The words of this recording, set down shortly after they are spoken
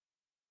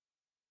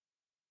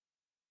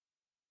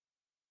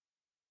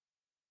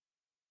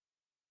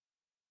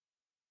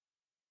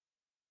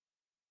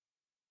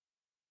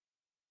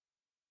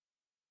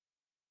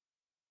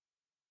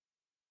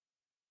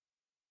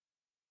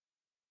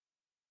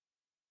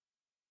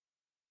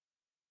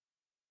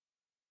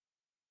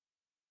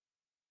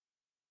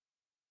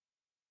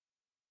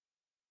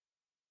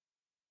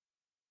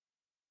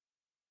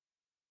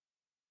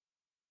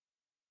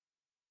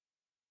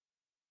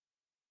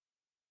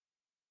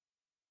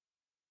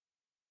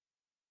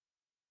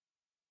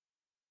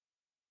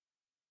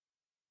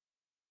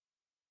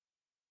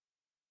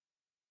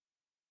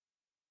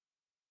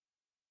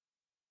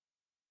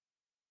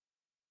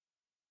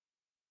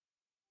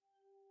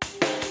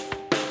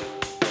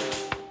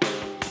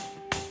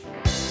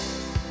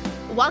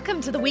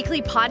Welcome to the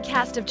weekly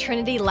podcast of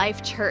Trinity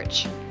Life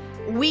Church.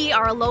 We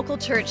are a local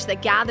church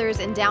that gathers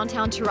in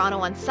downtown Toronto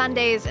on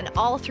Sundays and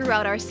all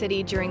throughout our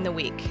city during the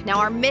week. Now,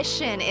 our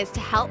mission is to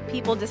help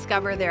people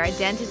discover their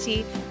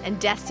identity and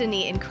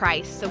destiny in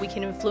Christ so we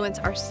can influence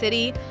our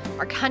city,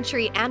 our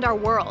country, and our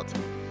world.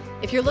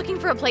 If you're looking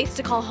for a place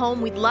to call home,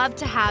 we'd love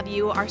to have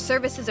you. Our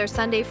services are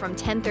Sunday from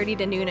 10:30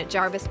 to noon at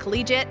Jarvis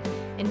Collegiate.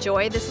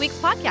 Enjoy this week's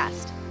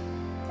podcast.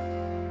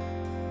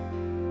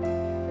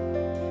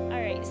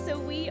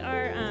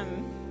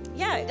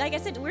 Like I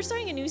said, we're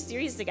starting a new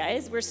series,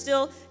 guys. We're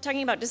still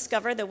talking about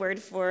Discover, the word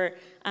for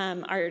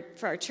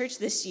our church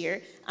this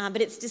year,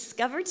 but it's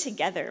Discover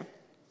Together.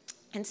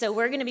 And so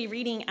we're going to be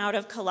reading out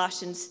of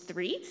Colossians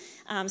 3,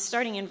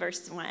 starting in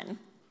verse 1.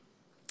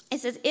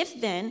 It says,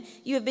 "If then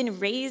you have been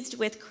raised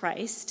with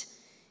Christ,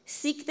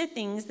 seek the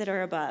things that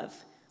are above,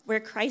 where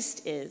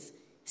Christ is,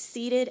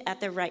 seated at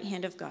the right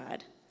hand of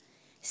God.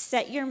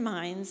 Set your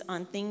minds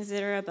on things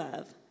that are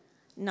above,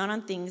 not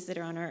on things that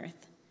are on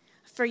earth.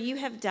 For you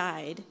have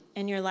died,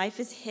 and your life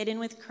is hidden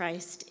with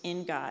Christ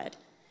in God.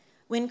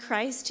 When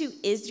Christ, who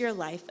is your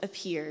life,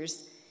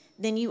 appears,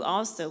 then you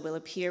also will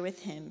appear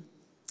with him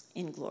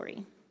in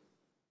glory."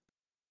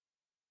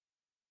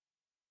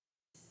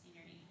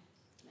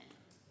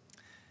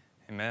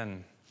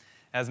 Amen.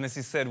 As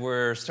Missy said,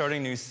 we're starting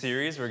a new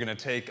series. We're going to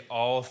take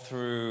all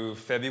through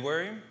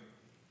February,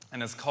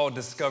 and it's called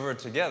Discover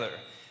Together.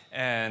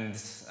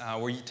 And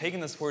we're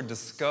taking this word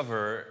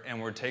discover, and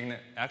we're taking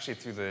it actually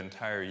through the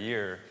entire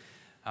year.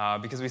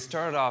 Because we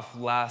started off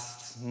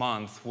last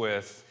month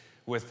with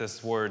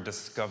this word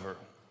discover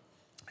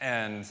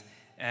and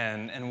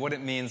what it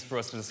means for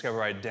us to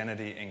discover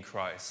identity in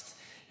Christ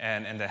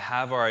and to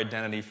have our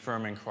identity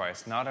firm in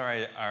Christ, not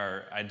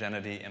our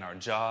identity in our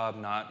job,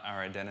 not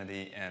our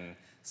identity in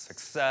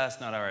success,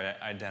 not our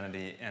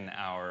identity in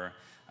our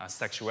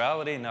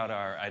sexuality, not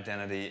our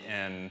identity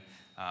in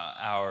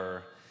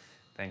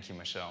thank you,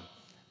 Michelle,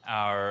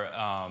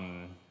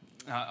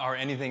 or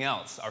anything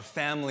else, our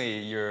family,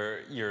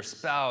 your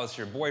spouse,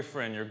 your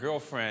boyfriend, your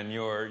girlfriend,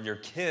 your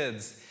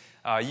kids.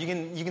 You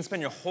can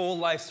spend your whole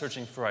life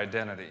searching for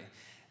identity,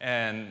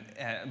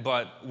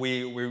 but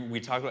we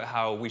talk about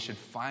how we should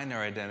find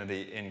our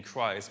identity in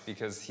Christ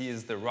because He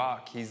is the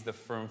rock, He's the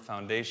firm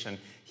foundation.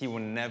 He will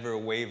never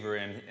waver,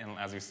 and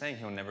as we're saying,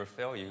 He'll never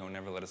fail you, He'll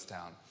never let us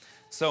down.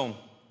 So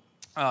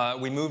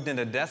we moved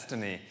into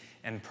destiny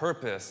and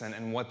purpose,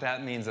 and what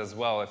that means as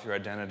well if your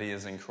identity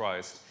is in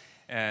Christ.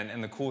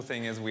 And the cool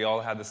thing is we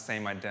all have the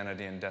same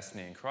identity and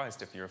destiny in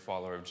Christ if you're a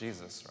follower of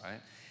Jesus, right?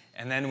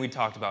 And then we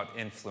talked about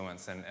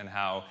influence and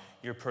how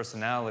your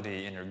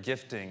personality and your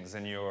giftings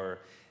and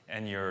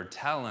your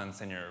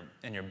talents and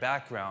your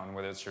background,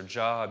 whether it's your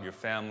job, your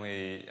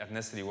family,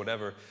 ethnicity,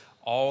 whatever,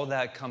 all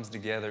that comes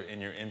together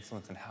in your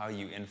influence and how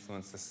you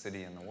influence the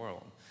city and the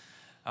world.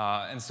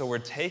 And so we're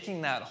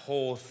taking that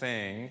whole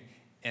thing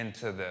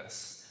into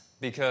this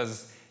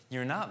because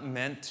you're not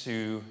meant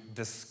to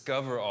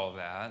discover all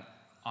that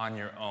on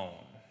your own.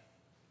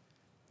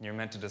 You're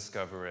meant to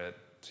discover it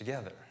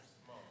together.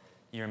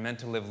 You're meant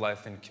to live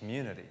life in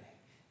community.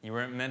 You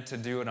weren't meant to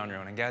do it on your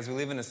own. And guys, we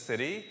live in a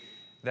city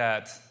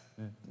that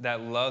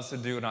loves to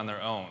do it on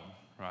their own,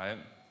 right?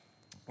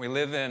 We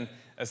live in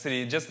a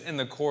city, just in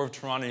the core of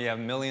Toronto, you have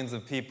millions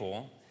of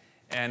people,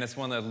 and it's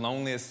one of the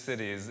loneliest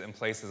cities and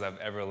places I've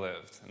ever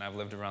lived, and I've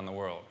lived around the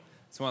world.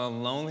 It's one of the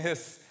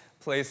loneliest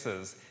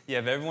places. You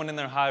have everyone in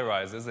their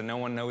high-rises, and no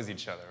one knows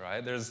each other,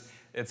 right?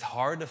 It's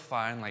hard to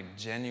find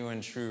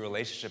genuine, true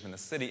relationship in the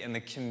city. And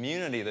the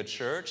community, the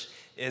church,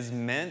 is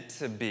meant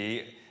to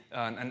be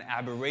an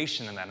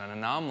aberration in that, an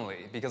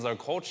anomaly. Because our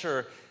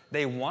culture,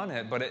 they want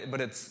it, but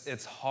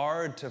it's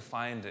hard to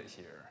find it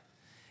here.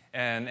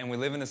 And we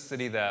live in a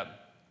city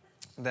that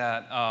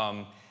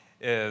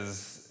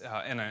is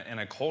in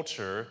a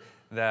culture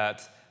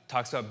that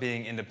talks about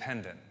being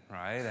independent,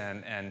 right?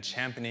 And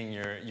championing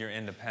your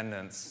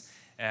independence.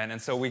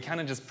 And so we kind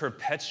of just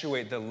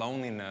perpetuate the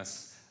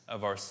loneliness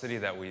of our city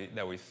that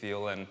we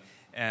feel, and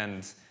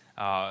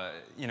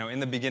in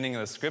the beginning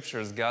of the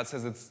scriptures, God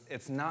says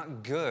it's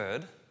not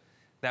good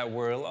that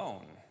we're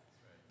alone.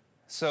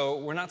 So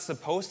we're not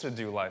supposed to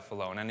do life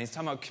alone, and He's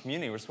talking about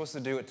community. We're supposed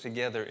to do it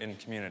together in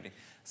community.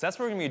 So that's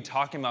what we're going to be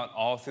talking about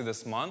all through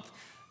this month.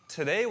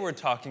 Today we're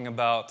talking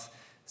about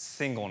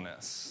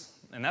singleness,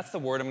 and that's the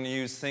word I'm going to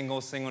use: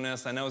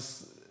 singleness. I know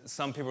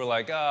some people are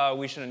like,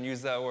 we shouldn't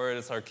use that word.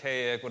 It's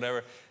archaic,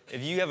 whatever.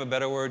 If you have a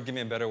better word, give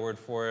me a better word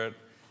for it.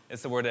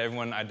 It's the word that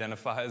everyone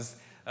identifies.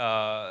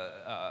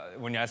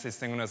 When I say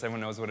singleness, everyone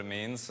knows what it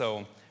means.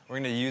 So we're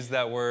going to use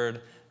that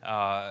word,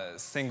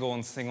 single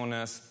and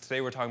singleness.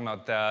 Today we're talking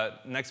about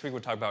that. Next week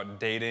we'll talk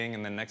about dating,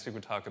 and then next week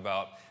we'll talk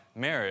about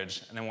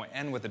marriage, and then we'll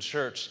end with the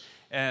church.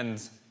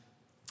 And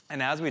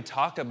as we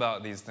talk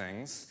about these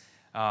things,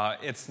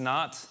 it's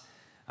not.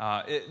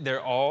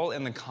 They're all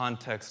in the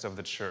context of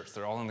the church.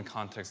 They're all in the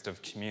context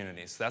of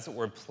community. So that's what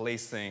we're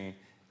placing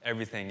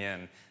everything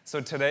in.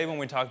 So today when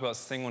we talk about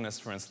singleness,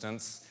 for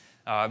instance,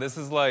 this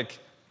is like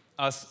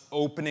us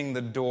opening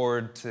the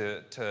door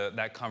to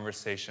that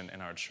conversation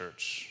in our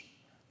church,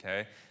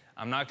 okay?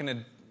 I'm not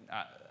going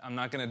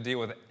to deal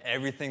with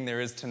everything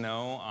there is to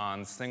know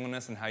on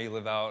singleness and how you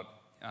live that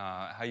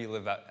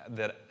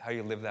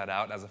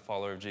out as a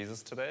follower of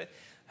Jesus today,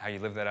 how you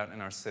live that out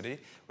in our city.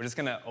 We're just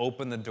going to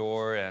open the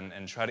door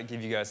and try to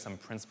give you guys some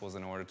principles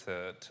in order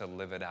to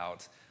live it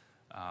out,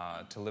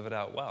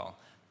 well.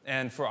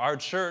 And for our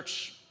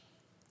church,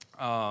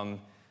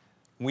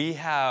 we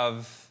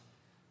have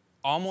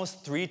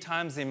almost 3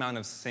 times the amount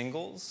of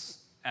singles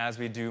as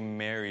we do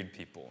married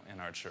people in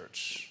our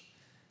church.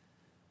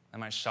 That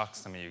might shock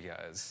some of you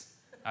guys.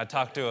 I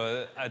talked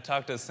to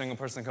a single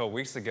person a couple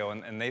weeks ago,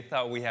 and they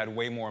thought we had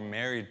way more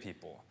married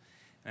people.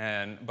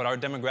 But our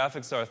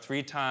demographics are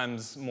 3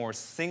 times more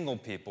single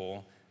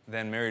people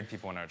than married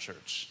people in our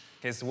church.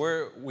 Okay,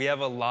 so we have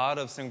a lot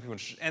of single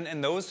people,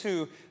 and those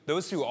who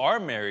are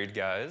married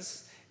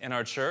guys in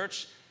our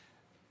church,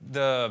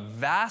 the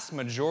vast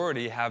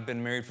majority have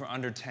been married for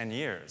under 10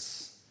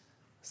 years.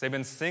 So they've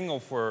been single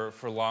for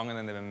longer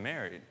than they've been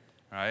married,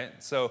 right?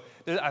 So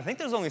I think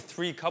there's only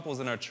 3 couples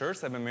in our church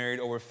that have been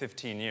married over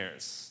 15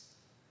 years,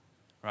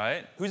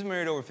 right? Who's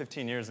married over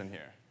 15 years in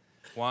here?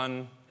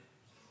 1,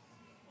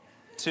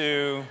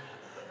 2,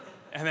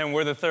 and then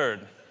we're the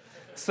 3rd.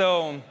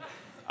 So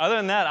other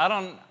than that, I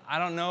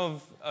don't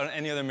know of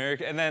any other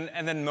married, and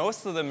then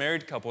most of the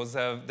married couples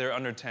they're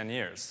under 10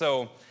 years.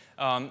 So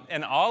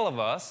and all of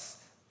us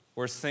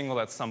were single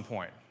at some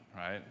point,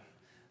 right?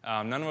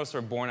 None of us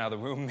were born out of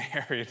the womb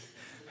married,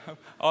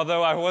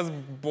 although I was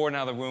born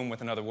out of the womb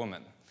with another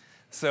woman.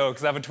 So,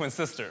 because I have a twin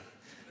sister.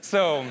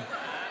 So,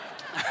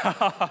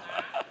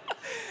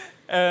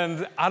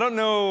 and I don't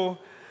know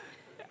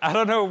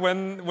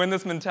when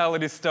this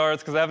mentality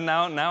starts, because I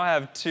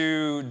have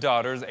 2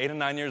 daughters, 8 and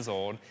 9 years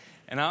old,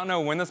 and I don't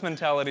know when this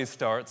mentality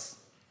starts.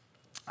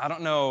 I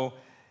don't know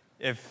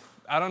when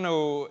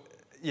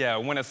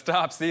it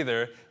stops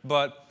either,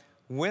 but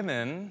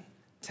women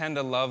tend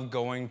to love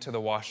going to the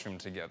washroom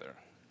together,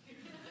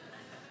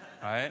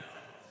 right?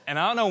 And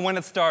I don't know when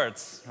it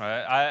starts,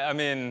 right? I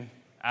mean,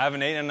 I have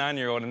an 8 and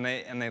 9-year-old, and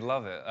they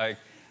love it.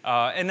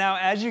 And now,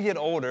 as you get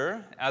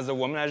older, as a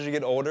woman, you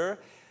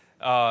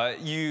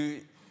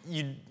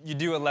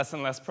do it less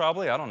and less,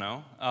 probably. I don't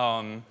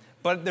know.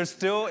 But there's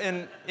still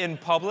in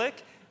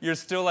public. You're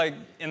still like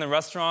in the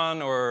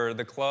restaurant or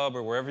the club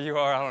or wherever you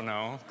are. I don't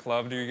know.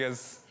 Club? Do you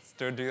guys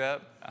still do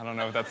that? I don't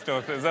know if that's still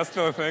a thing. Is that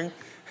still a thing?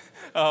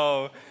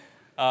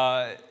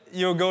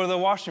 You'll go to the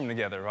washroom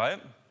together,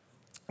 right?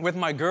 With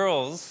my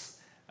girls,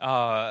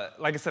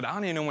 like I said, I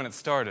don't even know when it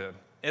started.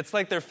 It's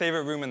like their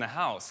favorite room in the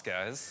house,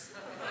 guys.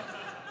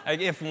 Like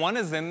if one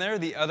is in there,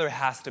 the other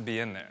has to be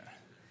in there.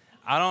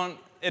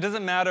 It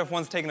doesn't matter if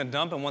one's taking a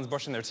dump and one's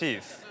brushing their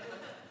teeth.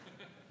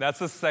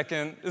 This is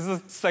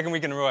the second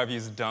week in a row I've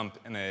used dump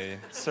in a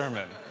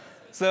sermon.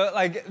 So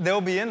like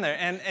they'll be in there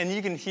and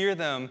you can hear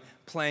them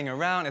playing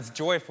around. It's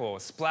joyful,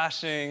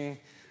 splashing,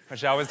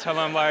 which I always tell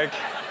them like,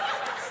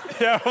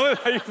 yeah,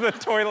 I use the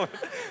toilet.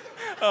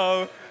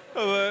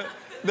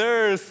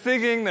 They're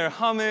singing, they're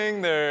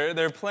humming,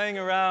 they're playing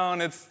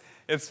around.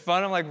 It's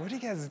fun. I'm like, what are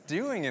you guys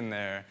doing in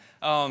there?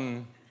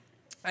 And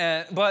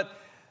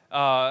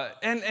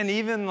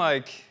even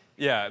like,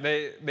 yeah,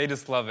 they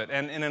just love it.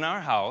 And in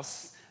our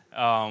house,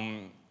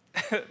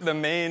 the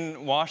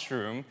main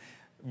washroom,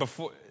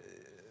 before,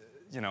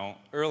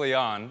 early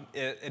on,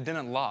 it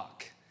didn't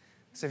lock.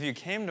 So if you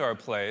came to our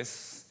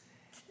place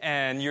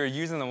and you're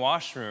using the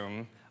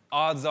washroom,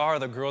 odds are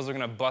the girls are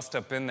going to bust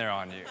up in there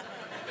on you.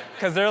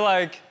 Because they're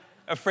like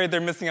afraid they're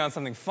missing out on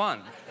something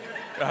fun,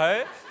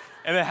 right?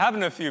 And it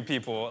happened to a few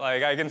people.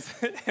 Like I can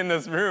sit in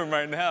this room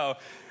right now.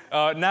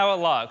 Now it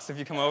locks. If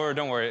you come over,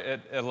 don't worry,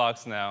 it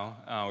locks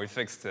now. We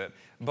fixed it.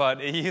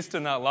 But it used to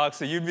not lock,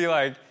 so you'd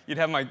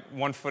have like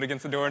one foot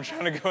against the door and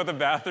trying to go to the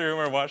bathroom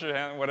or wash your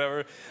hand,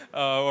 whatever,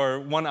 or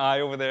one eye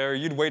over there.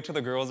 You'd wait till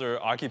the girls are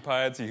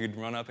occupied so you could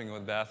run up and go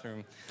to the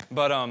bathroom.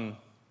 But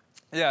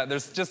yeah,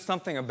 there's just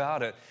something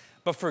about it.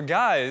 But for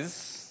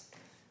guys,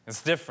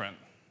 it's different,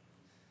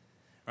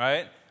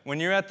 right? When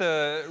you're at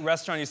the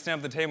restaurant, you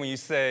stand up at the table and you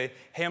say,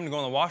 hey, I'm going to go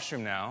in the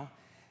washroom now.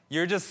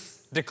 You're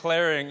just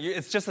declaring,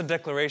 it's just a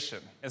declaration.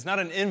 It's not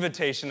an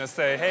invitation to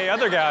say, hey,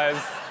 other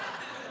guys,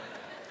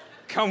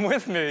 come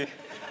with me.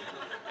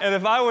 And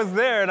if I was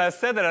there and I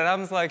said that and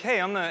Adam's like,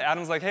 hey, I'm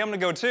going to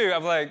go too,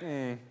 I'm like,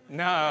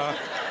 no.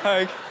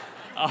 Like,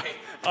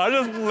 I'm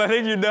just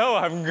letting you know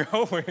I'm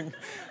going.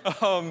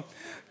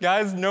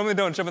 Guys normally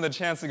don't jump at the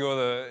chance to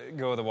go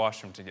to the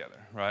washroom together,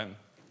 right?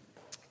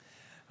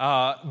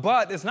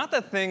 But it's not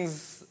that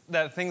things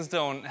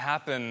don't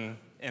happen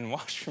in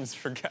washrooms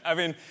for guys. I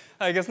mean,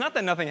 like, it's not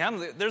that nothing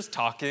happens. There's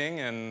talking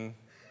and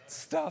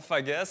stuff, I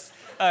guess.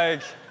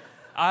 Like,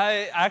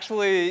 I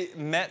actually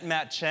met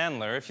Matt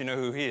Chandler, if you know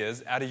who he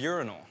is, at a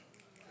urinal.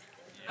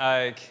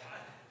 Like,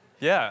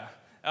 yeah.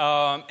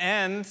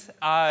 And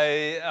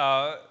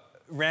I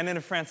ran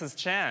into Francis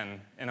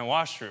Chan in a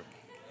washroom.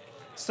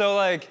 So,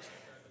 like,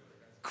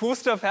 cool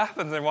stuff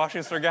happens in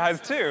washrooms for guys,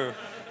 too,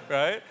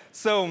 right?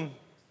 So,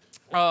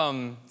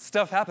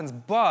 stuff happens,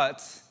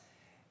 but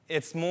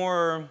it's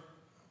more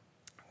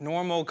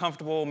normal,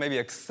 comfortable, maybe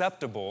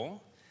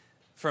acceptable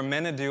for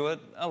men to do it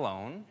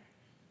alone,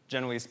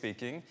 generally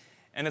speaking,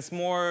 and it's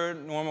more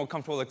normal,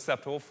 comfortable,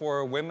 acceptable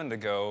for women to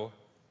go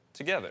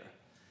together.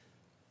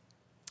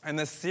 And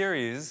this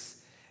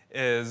series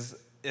is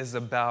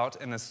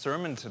about, and the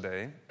sermon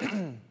today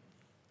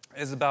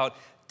is about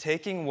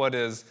taking what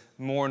is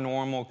more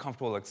normal,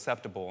 comfortable,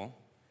 acceptable,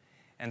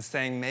 and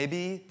saying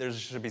maybe there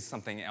should be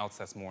something else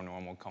that's more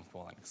normal,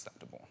 comfortable, and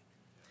acceptable.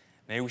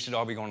 Maybe we should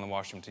all be going to the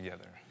washroom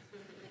together,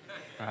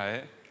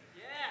 right?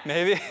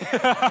 Yeah.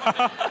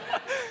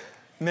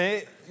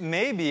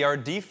 Maybe our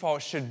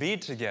default should be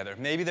together.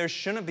 Maybe there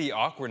shouldn't be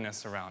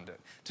awkwardness around it.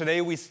 Today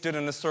we stood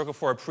in a circle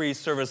for a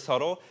pre-service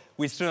huddle.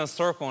 We stood in a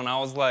circle, and I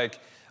was like,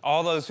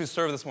 all those who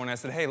served this morning, I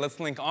said, hey, let's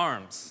link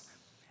arms.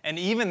 And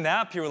even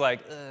that, people were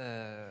like,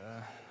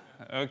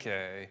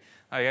 okay,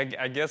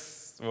 I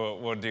guess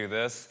we'll do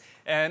this.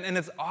 And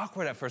it's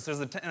awkward at first.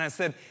 And I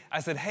said,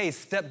 hey,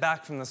 step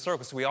back from the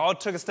circle. So we all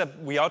took a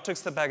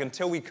step back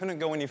until we couldn't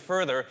go any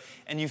further,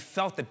 and you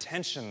felt the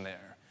tension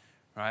there,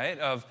 right?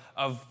 Of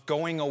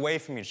going away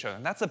from each other.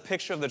 And that's a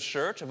picture of the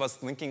church, of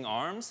us linking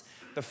arms.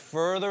 The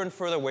further and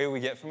further away we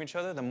get from each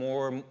other, the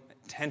more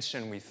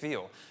tension we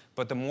feel.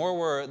 But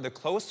the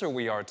closer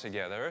we are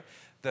together,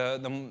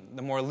 the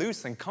more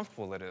loose and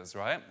comfortable it is,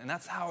 right? And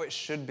that's how it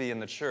should be in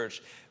the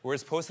church. We're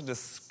supposed to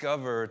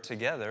discover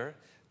together.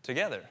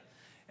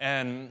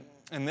 And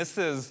this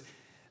is,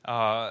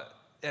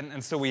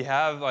 and so we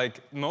have,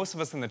 like, most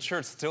of us in the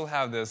church still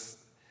have this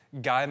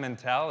guy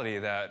mentality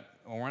that,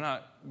 well, we're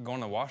not going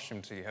to the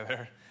washroom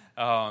together.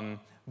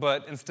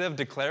 But instead of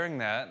declaring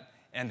that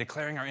and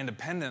declaring our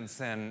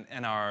independence and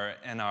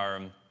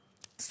our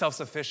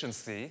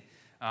self-sufficiency,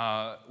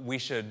 we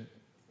should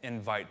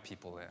invite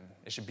people in.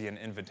 It should be an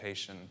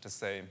invitation to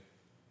say,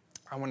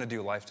 I want to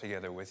do life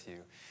together with you.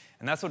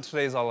 And that's what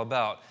today's all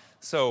about.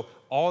 So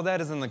all that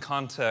is in the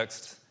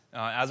context,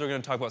 as we're going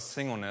to talk about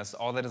singleness,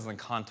 all that is in the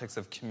context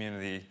of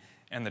community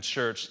and the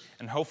church,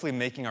 and hopefully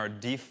making our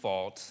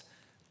default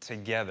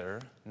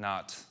together,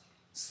 not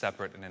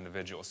separate and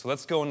individual. So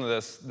let's go into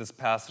this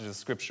passage of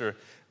Scripture.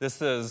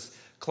 This is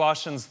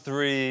Colossians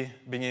 3,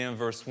 beginning in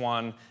verse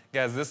 1.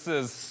 Guys, this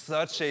is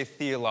such a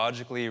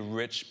theologically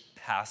rich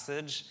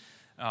passage.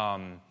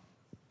 We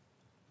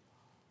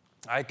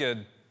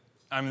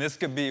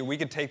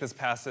could take this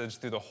passage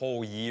through the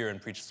whole year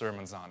and preach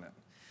sermons on it.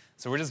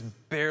 So we're just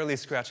barely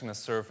scratching the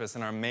surface,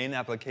 and our main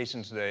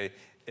application today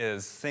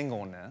is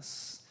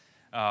singleness.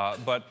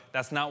 But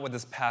that's not what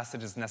this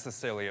passage is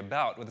necessarily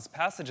about. What this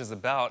passage is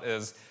about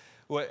is,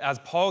 as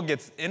Paul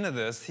gets into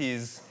this,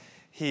 he's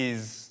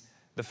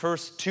the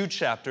first 2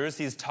 chapters,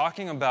 he's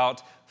talking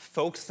about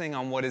focusing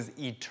on what is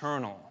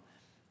eternal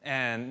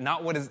and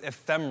not what is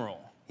ephemeral.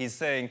 He's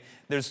saying,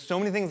 there's so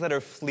many things that are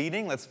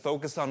fleeting, let's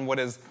focus on what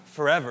is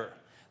forever.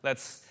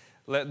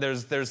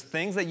 There's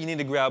things that you need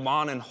to grab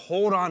on and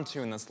hold on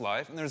to in this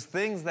life, and there's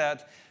things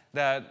that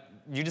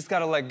you just got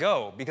to let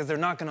go because they're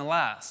not going to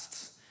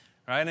last,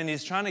 right? And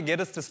he's trying to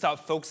get us to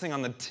stop focusing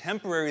on the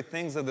temporary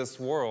things of this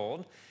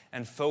world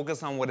and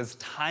focus on what is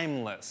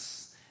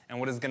timeless and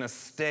what is going to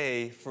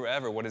stay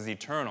forever, what is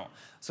eternal.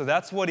 So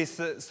that's what he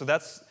says. So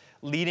that's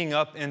leading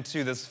up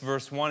into this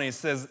verse 1. He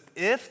says,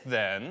 if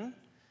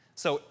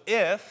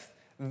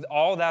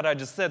all that I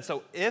just said,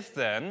 so if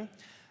then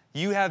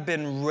you have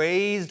been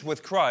raised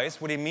with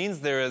Christ, what he means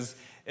there is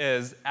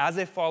as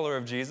a follower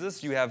of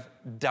Jesus, you have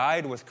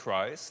died with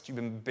Christ, you've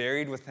been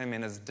buried with him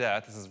in his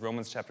death. This is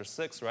Romans chapter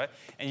 6, right?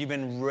 And you've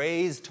been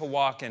raised to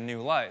walk in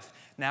new life.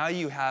 Now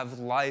you have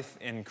life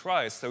in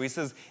Christ. So he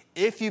says,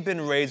 if you've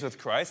been raised with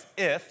Christ,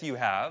 if you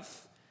have,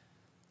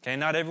 okay,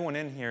 not everyone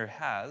in here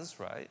has,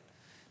 right?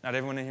 Not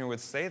everyone in here would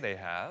say they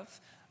have,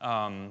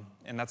 and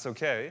that's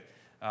okay.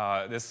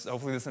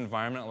 Hopefully this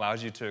environment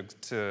allows you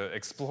to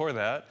explore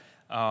that,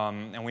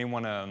 and we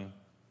want to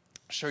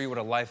show you what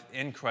a life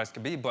in Christ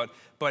could be. But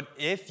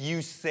if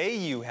you say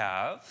you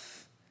have,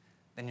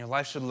 then your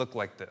life should look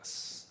like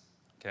this,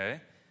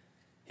 okay?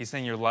 He's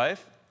saying your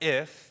life,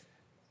 if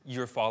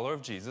you're a follower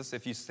of Jesus,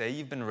 if you say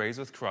you've been raised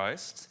with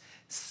Christ,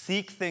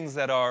 seek things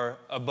that are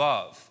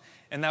above.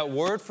 And that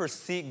word for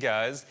seek,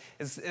 guys,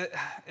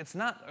 it's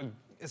not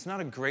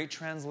a great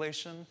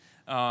translation.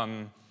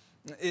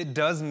 It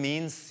does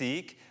mean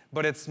seek,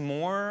 but it's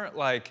more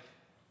like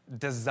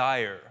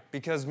desire.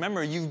 Because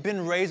remember, you've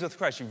been raised with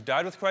Christ. You've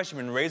died with Christ. You've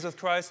been raised with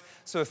Christ.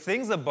 So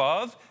things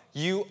above,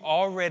 you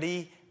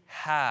already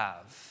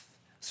have.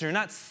 So you're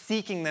not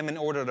seeking them in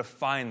order to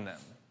find them.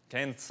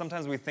 Okay? And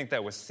sometimes we think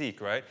that with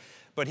seek, right?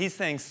 But he's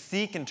saying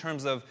seek in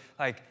terms of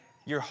like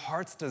your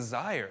heart's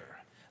desire.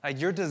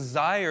 Like your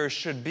desire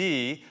should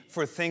be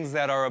for things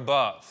that are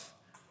above.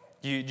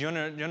 Do you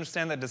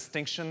understand that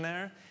distinction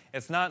there?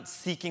 It's not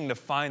seeking to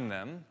find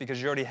them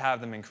because you already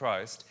have them in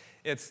Christ.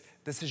 This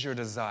is your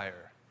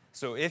desire.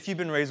 So if you've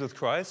been raised with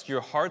Christ,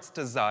 your heart's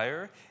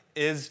desire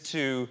is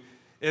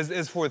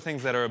for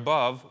things that are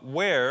above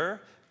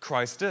where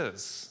Christ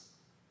is.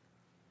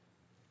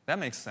 That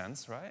makes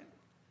sense, right?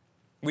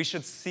 We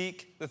should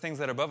seek the things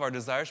that are above. Our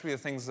desire should be the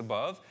things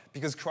above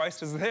because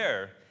Christ is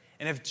there.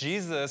 And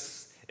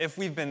if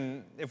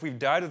we've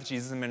died with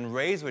Jesus and been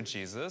raised with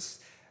Jesus,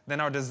 then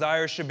our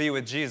desire should be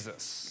with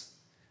Jesus.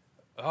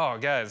 Oh,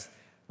 guys,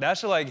 that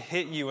should like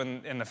hit you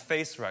in the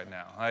face right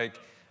now. Like,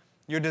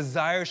 your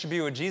desire should be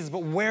with Jesus,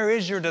 but where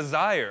is your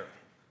desire?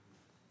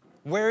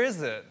 Where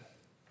is it?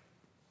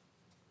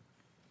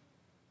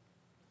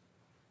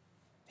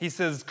 He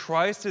says,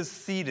 Christ is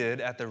seated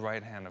at the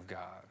right hand of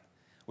God,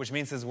 which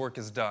means his work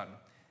is done.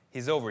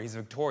 He's over, he's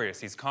victorious,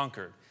 he's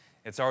conquered.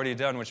 It's already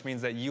done, which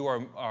means that you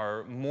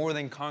are more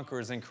than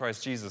conquerors in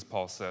Christ Jesus,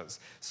 Paul says.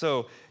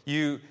 So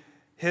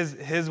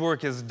his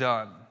work is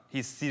done.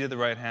 He's seated at the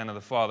right hand of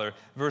the Father.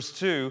 Verse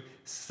 2,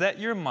 set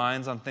your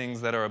minds on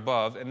things that are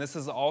above. And this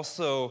is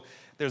also,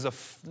 there's a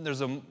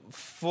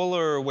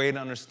fuller way to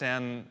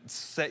understand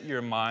set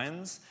your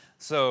minds.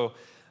 So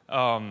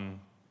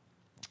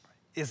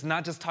it's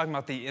not just talking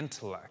about the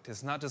intellect.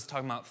 It's not just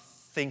talking about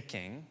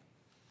thinking.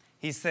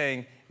 He's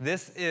saying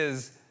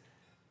these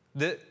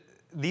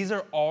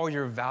are all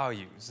your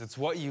values. It's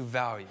what you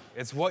value.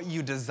 It's what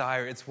you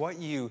desire. It's what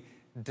you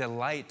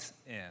delight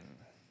in.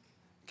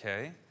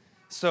 Okay?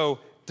 So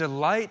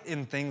delight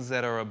in things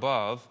that are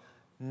above,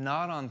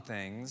 not on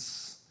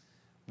things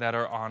that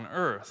are on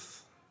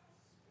earth.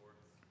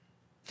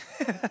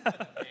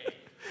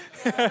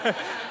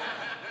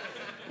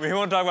 We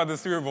won't talk about the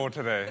Super Bowl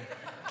today.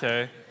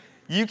 Okay?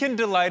 You can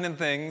delight in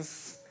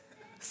things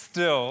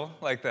still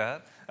like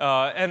that.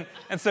 And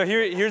so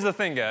here's the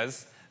thing,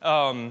 guys.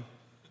 It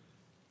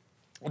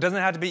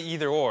doesn't have to be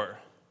either or.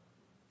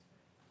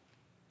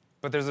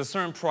 But there's a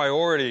certain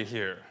priority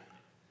here,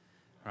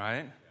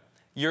 right?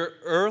 Your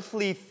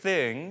earthly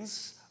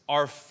things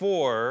are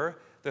for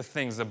the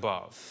things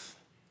above,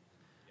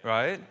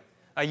 right?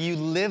 You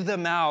live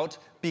them out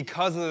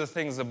because of the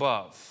things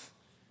above,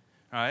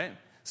 right?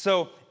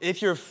 So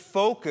if your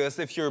focus,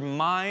 if your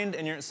mind,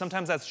 and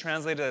sometimes that's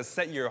translated as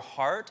set your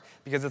heart,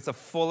 because it's a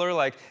fuller,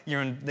 like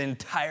the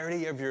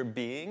entirety of your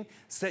being.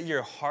 Set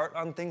your heart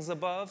on things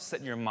above,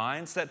 set your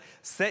mind,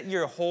 set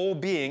your whole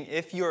being.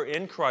 If you're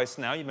in Christ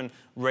now, you've been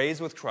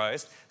raised with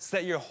Christ,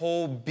 set your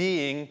whole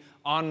being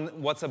on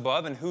what's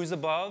above. And who's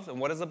above and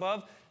what is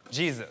above?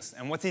 Jesus.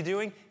 And what's he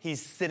doing?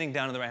 He's sitting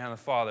down at the right hand of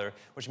the Father,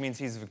 which means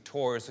he's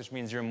victorious, which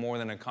means you're more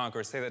than a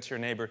conqueror. Say that to your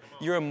neighbor.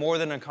 You're more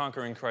than a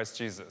conqueror in Christ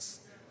Jesus.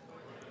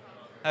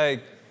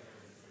 Like,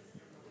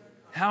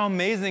 how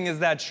amazing is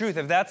that truth?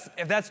 If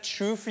that's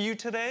true for you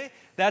today,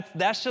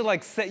 that should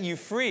like set you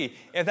free.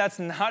 If that's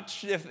not,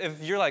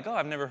 if you're like, oh,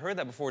 I've never heard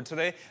that before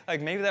today,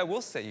 like maybe that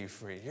will set you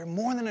free. You're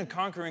more than a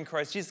conqueror in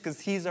Christ Jesus because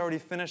he's already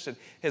finished it.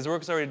 His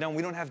work's already done.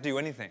 We don't have to do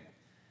anything.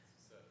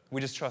 We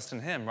just trust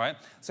in him, right?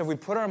 So if we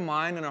put our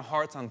mind and our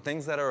hearts on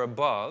things that are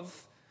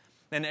above,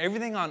 then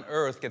everything on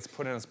earth gets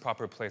put in its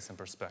proper place and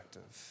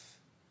perspective.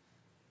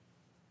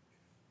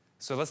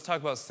 So let's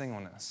talk about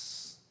singleness.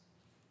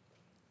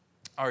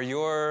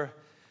 And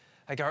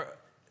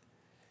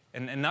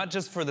not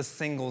just for the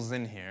singles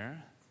in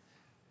here,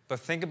 but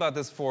think about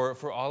this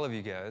for all of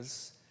you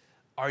guys.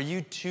 Are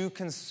you too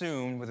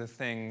consumed with the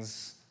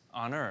things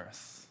on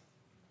earth?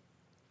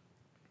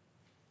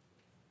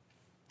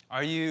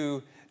 Do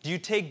you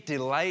take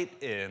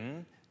delight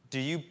in, do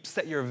you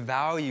set your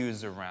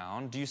values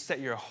around, do you set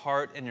your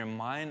heart and your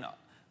mind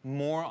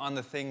more on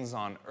the things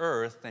on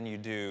earth than you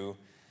do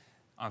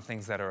on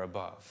things that are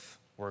above,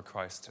 where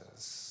Christ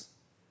is?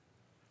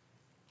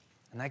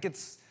 And that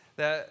gets,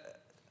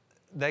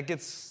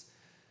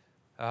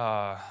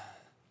 I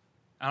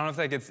don't know if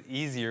that gets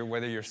easier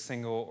whether you're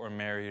single or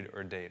married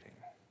or dating.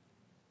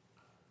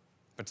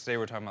 But today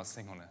we're talking about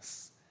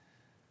singleness.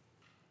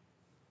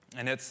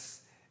 And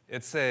so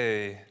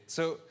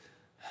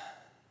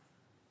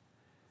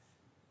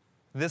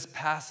this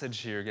passage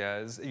here,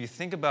 guys, if you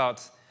think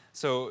about,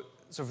 so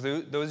for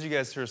those of you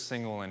guys who are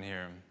single in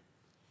here,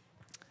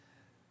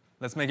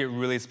 let's make it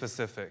really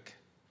specific.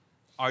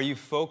 Are you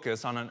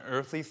focused on an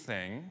earthly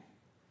thing,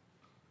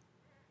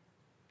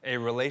 a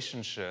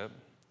relationship,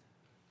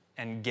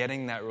 and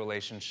getting that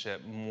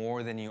relationship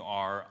more than you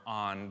are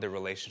on the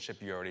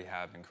relationship you already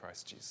have in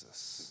Christ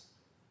Jesus?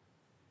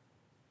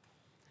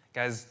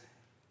 Guys,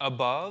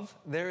 above,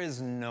 there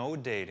is no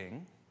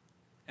dating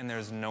and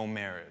there's no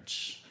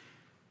marriage.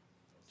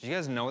 Do you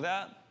guys know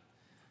that?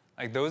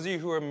 Like those of you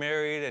who are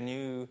married and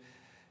you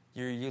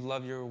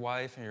love your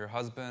wife and your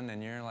husband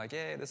and you're like,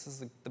 hey, this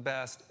is the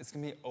best. It's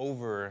going to be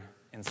over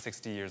in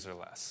 60 years or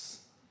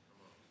less.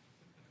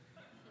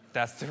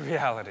 That's the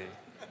reality.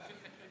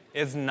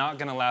 It's not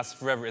going to last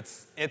forever.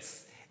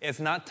 It's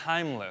not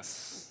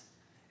timeless.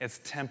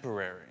 It's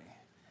temporary.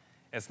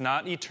 It's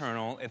not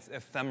eternal. It's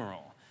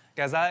ephemeral.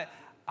 Guys,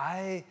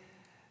 I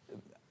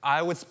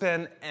would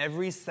spend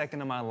every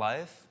second of my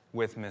life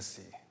with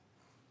Missy.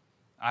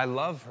 I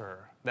love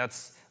her.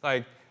 That's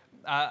like,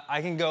 I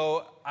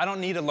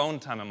don't need alone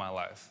time in my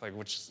life, like,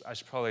 which I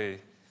should probably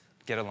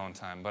get alone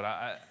time, but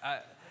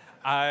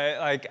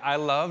I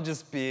love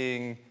just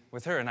being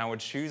with her, and I would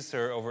choose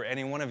her over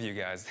any one of you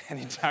guys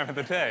any time of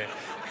the day.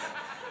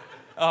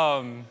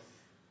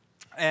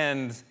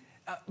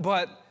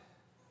 But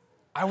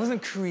I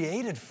wasn't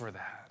created for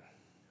that.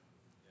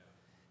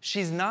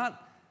 She's not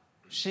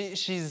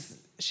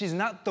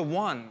the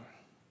one.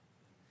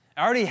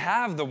 I already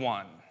have the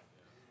one,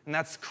 and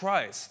that's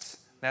Christ.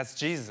 That's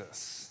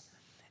Jesus.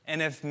 And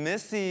if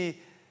Missy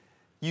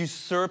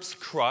usurps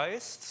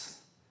Christ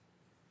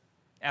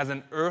as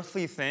an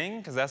earthly thing,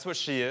 because that's what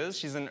she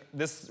is,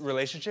 this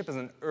relationship is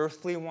an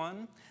earthly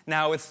one.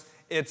 Now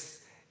it's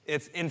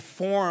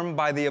informed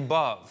by the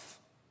above.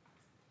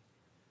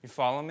 You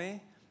follow me?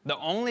 The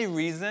only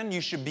reason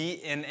you should be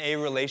in a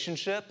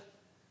relationship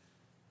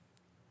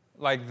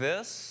like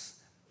this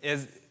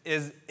is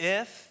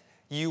if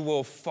you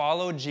will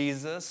follow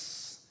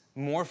Jesus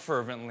more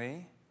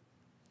fervently,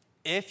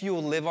 if you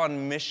will live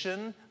on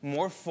mission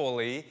more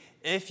fully,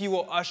 if you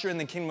will usher in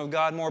the kingdom of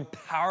God more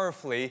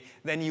powerfully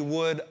than you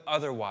would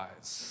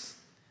otherwise.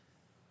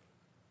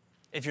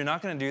 If you're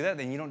not going to do that,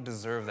 then you don't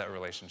deserve that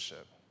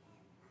relationship.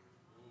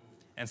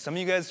 And some of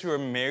you guys who are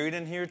married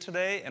in here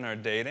today and are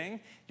dating,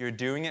 you're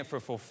doing it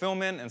for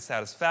fulfillment and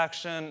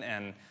satisfaction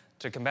and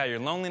to combat your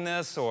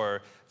loneliness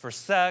or for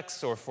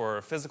sex or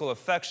for physical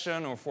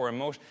affection or for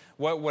emotion,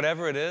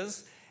 whatever it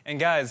is. And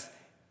guys,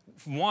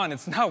 one,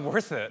 it's not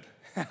worth it.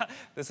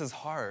 This is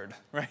hard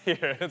right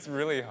here. It's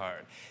really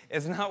hard.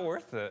 It's not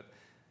worth it.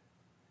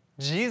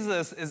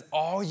 Jesus is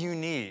all you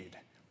need.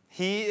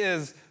 He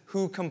is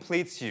who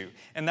completes you.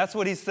 And that's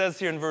what he says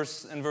here in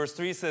verse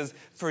 3. He says,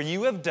 "For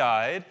you have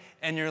died,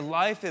 and your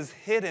life is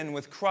hidden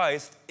with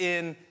Christ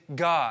in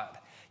God."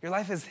 Your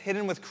life is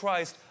hidden with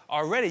Christ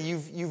already.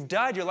 You've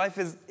died. Your life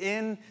is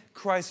in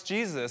Christ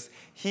Jesus.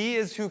 He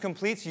is who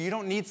completes you. You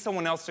don't need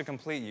someone else to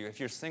complete you. If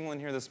you're single in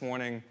here this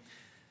morning,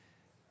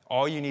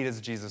 all you need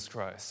is Jesus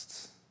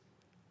Christ.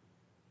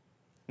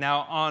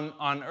 Now,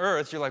 on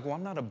earth, you're like, well,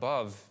 I'm not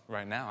above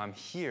right now. I'm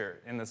here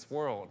in this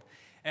world.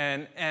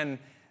 And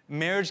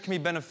marriage can be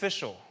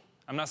beneficial.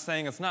 I'm not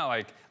saying it's not.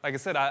 Like I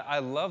said, I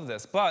love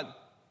this. But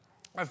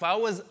if I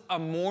was a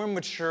more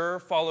mature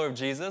follower of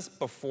Jesus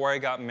before I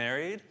got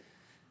married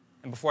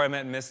and before I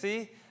met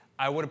Missy,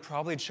 I would have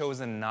probably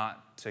chosen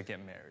not to get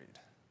married.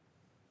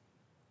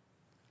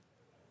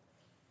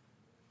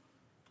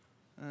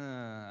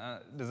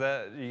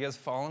 You guys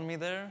following me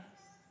there?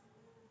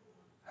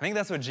 I think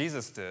that's what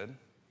Jesus did.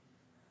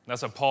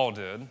 That's what Paul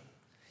did.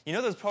 You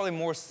know, there's probably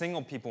more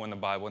single people in the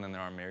Bible than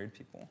there are married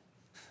people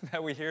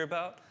that we hear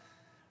about,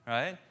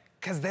 right?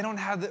 Because they don't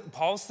have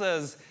Paul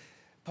says,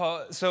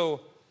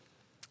 so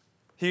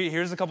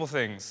here's a couple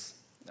things.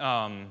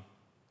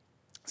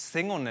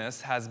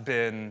 Singleness has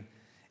been,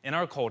 in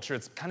our culture,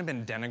 it's kind of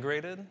been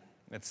denigrated.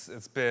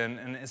 It's been,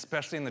 and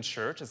especially in the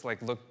church, it's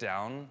like looked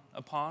down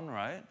upon,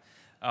 right?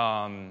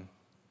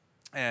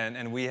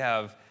 And we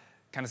have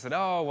kind of said,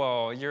 oh,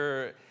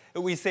 well,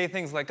 we say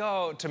things like,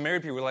 oh, to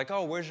married people, we're like,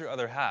 oh, where's your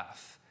other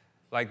half?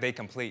 Like they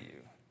complete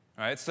you,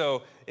 right?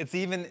 So it's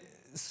even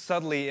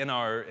subtly in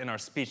our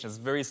speech, it's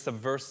very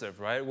subversive,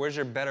 right? Where's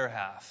your better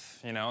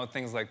half? You know,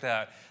 things like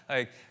that.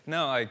 Like,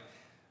 no, like,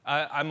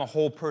 I'm a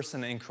whole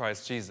person in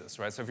Christ Jesus,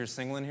 right? So if you're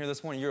single in here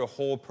this morning, you're a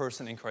whole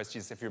person in Christ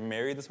Jesus. If you're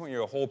married this morning,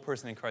 you're a whole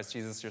person in Christ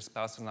Jesus. Your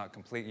spouse does not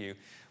complete you.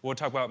 We'll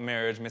talk about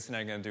marriage. Missy and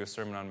I are going to do a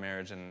sermon on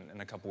marriage in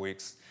a couple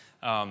weeks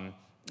and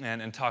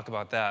talk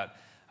about that.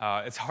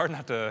 It's hard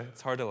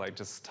to like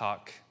just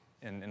talk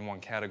in one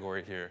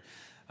category here.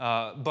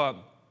 But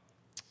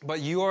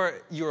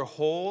you're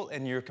whole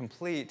and you're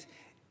complete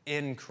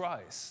in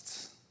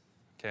Christ,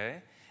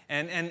 okay?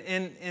 And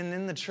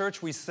in the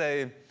church we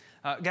say,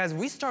 guys,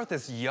 we start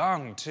this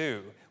young,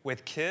 too,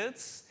 with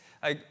kids.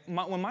 Like,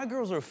 when my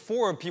girls were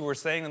 4, people were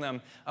saying to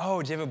them,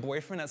 oh, do you have a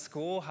boyfriend at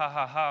school? Ha,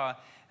 ha, ha.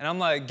 And I'm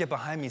like, get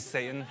behind me,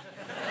 Satan.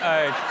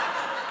 Like,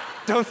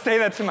 don't say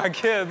that to my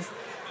kids.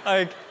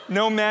 Like,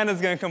 no man is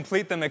going to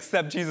complete them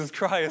except Jesus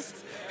Christ.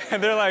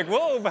 And they're like,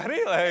 whoa,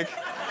 buddy. Like,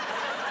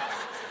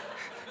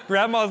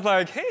 grandma's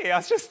like, hey, I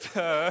was just,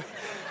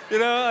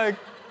 like.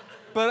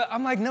 But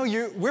I'm like, no,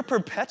 we're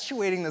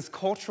perpetuating this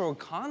cultural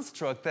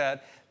construct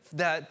that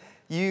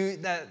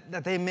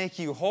they make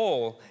you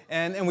whole.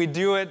 And we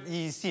do it,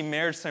 you see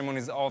marriage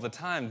ceremonies all the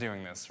time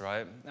doing this,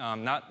 right?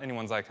 Not any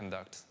ones I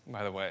conduct,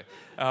 by the way.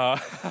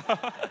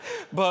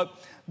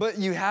 But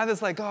you have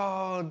this like,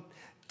 oh,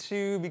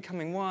 2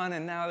 becoming 1,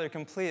 and now they're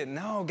complete.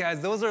 No, guys,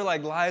 those are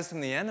like lies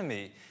from the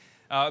enemy.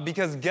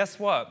 Because guess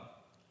what?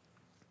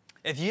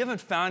 If you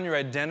haven't found your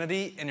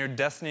identity and your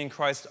destiny in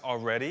Christ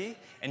already,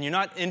 and you're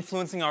not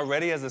influencing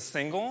already as a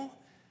single,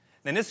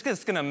 then it's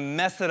just going to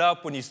mess it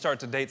up when you start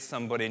to date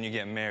somebody and you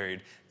get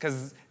married.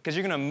 Because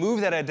you're going to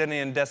move that identity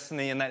and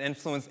destiny and that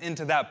influence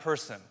into that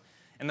person.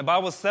 And the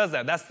Bible says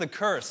that. That's the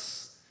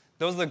curse.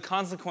 Those are the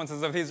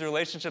consequences of these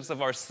relationships,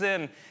 of our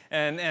sin.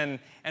 And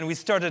we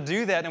start to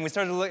do that, and I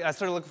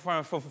started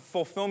looking for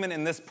fulfillment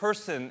in this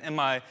person, and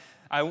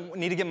I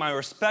need to get my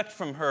respect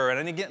from her, and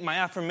I need to get my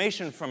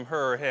affirmation from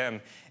her or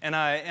him. And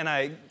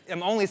I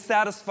am only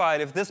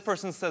satisfied if this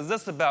person says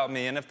this about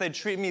me, and if they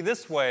treat me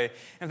this way,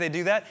 and if they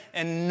do that.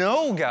 And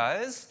no,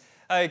 guys,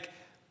 like,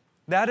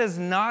 that is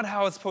not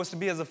how it's supposed to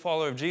be as a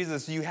follower of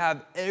Jesus. You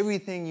have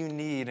everything you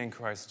need in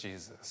Christ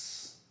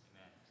Jesus.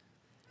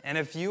 And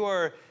if you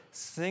are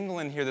single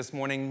in here this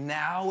morning,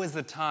 now is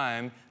the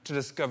time to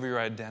discover your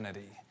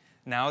identity.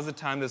 Now is the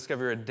time to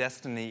discover your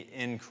destiny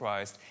in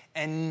Christ.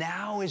 And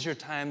now is your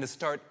time to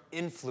start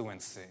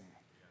influencing.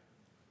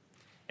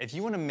 If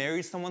you want to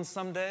marry someone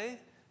someday,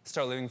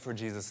 start living for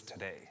Jesus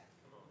today.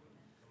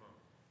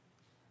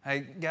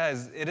 Hey,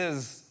 guys, it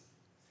is,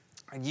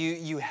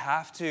 you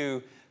have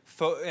to,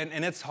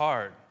 and it's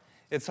hard.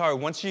 It's hard.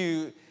 Once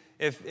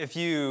if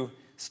you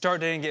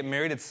start dating and get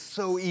married, it's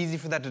so easy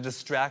for that to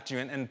distract you.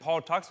 And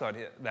Paul talks about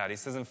that. He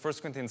says in 1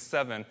 Corinthians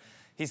 7,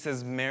 he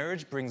says,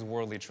 marriage brings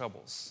worldly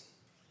troubles.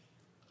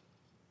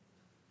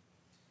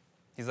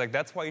 He's like,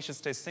 that's why you should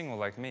stay single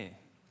like me.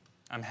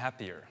 I'm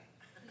happier.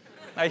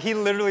 Like, he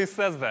literally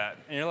says that.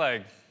 And you're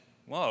like,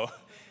 whoa.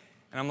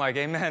 And I'm like,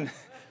 amen.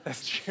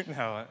 That's true.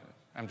 No,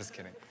 I'm just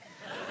kidding.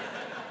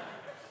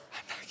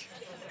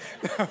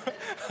 I'm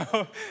not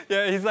kidding.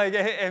 Yeah, he's like,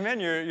 hey, amen,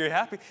 you're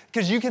happy.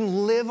 Because you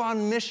can live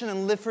on mission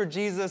and live for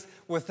Jesus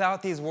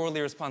without these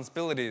worldly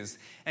responsibilities.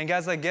 And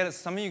guys, I get it.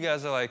 Some of you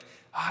guys are like,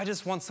 oh, I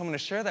just want someone to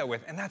share that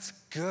with. And that's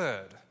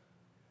good.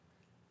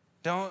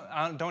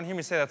 Don't hear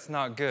me say that's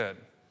not good.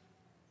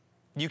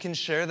 You can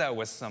share that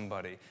with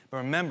somebody. But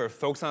remember,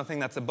 focus on the thing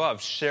that's above.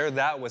 Share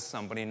that with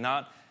somebody,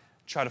 not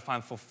try to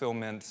find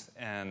fulfillment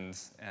and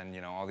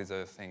all these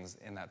other things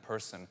in that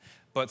person.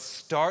 But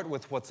start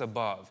with what's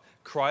above.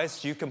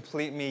 Christ, you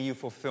complete me, you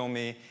fulfill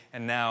me,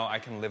 and now I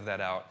can live that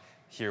out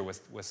here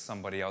with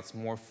somebody else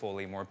more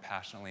fully, more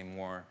passionately,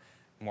 more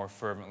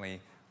fervently,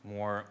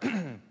 more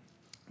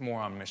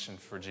on mission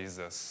for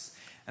Jesus.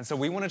 And so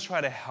we want to try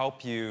to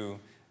help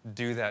you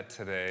do that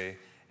today.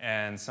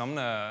 And so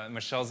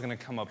Michelle's going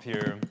to come up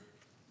here.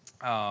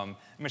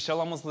 Michelle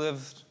almost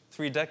lived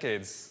 3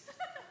 decades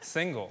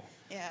single.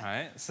 Yeah.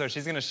 Right? So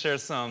she's going to share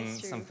some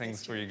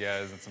things for you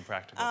guys and some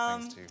practical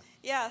things too.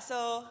 Yeah,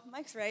 so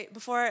Mike's right.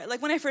 Before,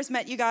 like when I first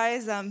met you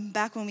guys,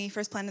 back when we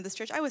first planted this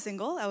church, I was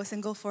single. I was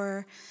single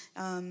for,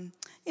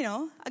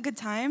 a good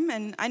time.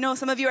 And I know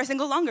some of you are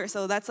single longer,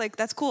 so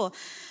that's cool.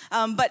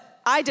 But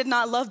I did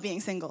not love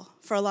being single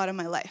for a lot of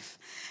my life.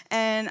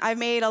 And I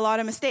made a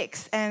lot of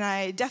mistakes. And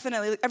I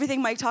definitely,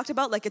 everything Mike talked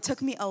about, like it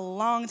took me a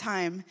long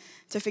time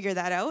to figure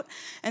that out.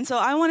 And so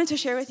I wanted to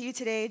share with you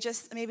today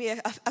just maybe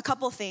a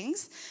couple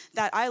things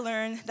that I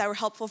learned that were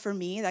helpful for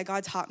me, that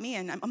God taught me.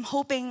 And I'm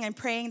hoping and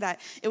praying that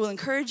it will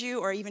encourage you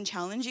or even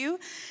challenge you.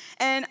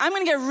 And I'm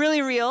going to get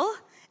really real.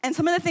 And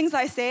some of the things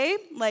I say,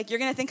 like, you're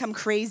going to think I'm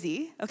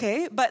crazy,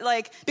 okay? But,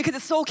 like, because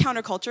it's so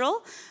countercultural,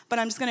 but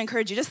I'm just going to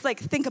encourage you. Just,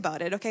 like, think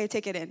about it, okay?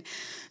 Take it in.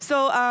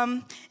 So,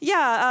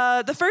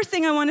 the first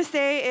thing I want to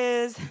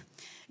say is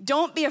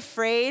don't be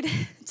afraid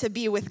to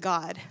be with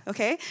God,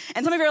 okay?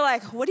 And some of you are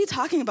like, what are you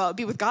talking about,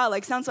 be with God?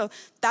 Like, sounds so,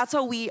 that's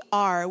what we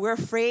are. We're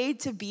afraid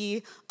to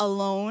be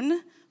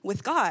alone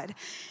with God.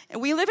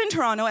 And we live in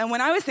Toronto, and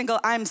when I was single,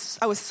 I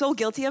was so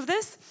guilty of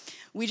this.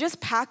 We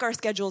just pack our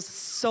schedules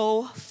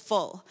so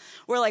full.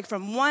 We're like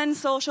from one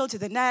social to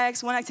the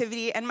next, one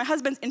activity, and my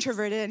husband's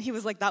introverted, and he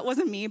was like, that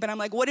wasn't me, but I'm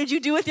like, what did you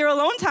do with your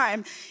alone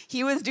time?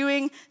 He was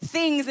doing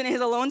things in his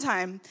alone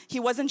time. He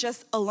wasn't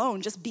just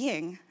alone, just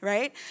being,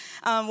 right?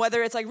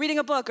 Whether it's like reading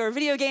a book or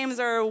video games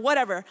or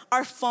whatever.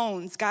 Our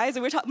phones, guys,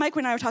 Mike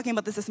and I were talking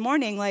about this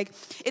morning, like,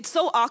 it's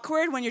so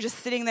awkward when you're just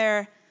sitting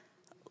there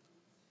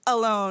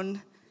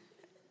alone.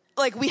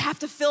 Like, we have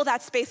to fill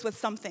that space with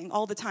something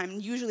all the time.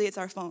 Usually it's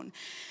our phone.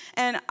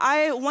 And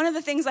one of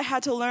the things I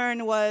had to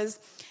learn was,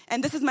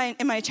 and this is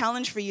my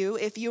challenge for you,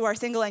 if you are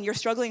single and you're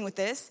struggling with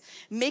this,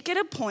 make it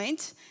a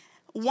point,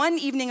 one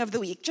evening of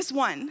the week, just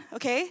one,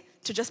 okay,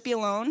 to just be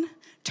alone,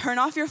 turn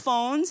off your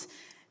phones,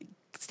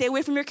 stay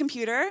away from your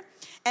computer,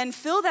 and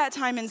fill that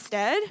time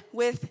instead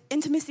with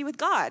intimacy with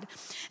God.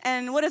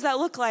 And what does that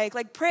look like?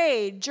 Like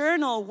pray,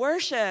 journal,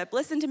 worship,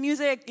 listen to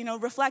music,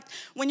 reflect.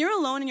 When you're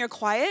alone and you're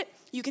quiet,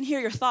 you can hear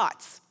your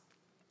thoughts.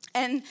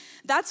 And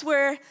that's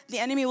where the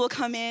enemy will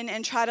come in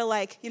and try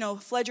to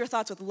flood your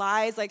thoughts with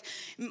lies. Like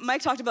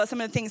Mike talked about some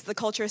of the things the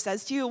culture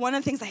says to you. One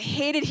of the things I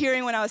hated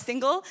hearing when I was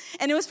single,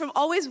 and it was from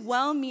always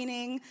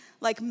well-meaning,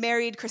 like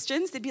married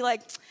Christians, they'd be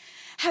like,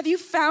 have you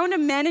found a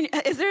man,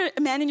 is there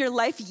a man in your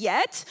life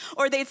yet?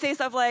 Or they'd say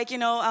stuff like,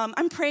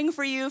 I'm praying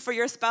for you, for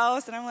your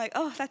spouse. And I'm like,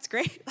 oh, that's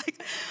great.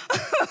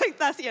 Like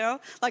that's,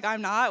 like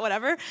I'm not,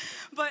 whatever.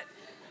 But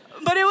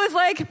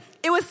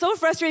it was so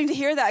frustrating to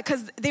hear that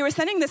because they were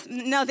sending this,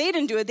 no, they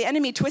didn't do it, the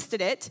enemy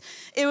twisted it.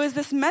 It was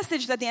this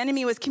message that the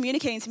enemy was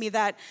communicating to me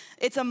that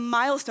it's a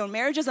milestone.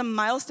 Marriage is a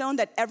milestone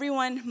that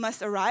everyone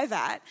must arrive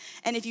at.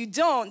 And if you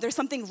don't, there's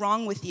something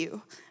wrong with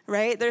you,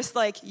 right? There's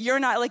you're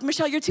not,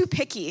 Michelle, you're too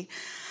picky.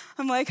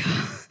 I'm like,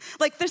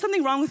 there's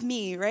something wrong with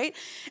me, right?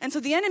 And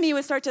so the enemy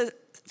would start to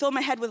fill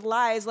my head with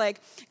lies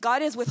like,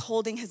 God is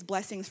withholding his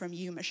blessings from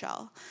you,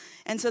 Michelle.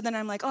 And so then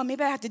I'm like, oh,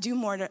 maybe I have to do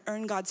more to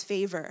earn God's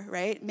favor,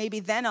 right? Maybe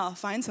then I'll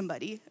find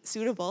somebody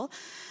suitable.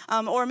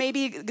 Or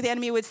maybe the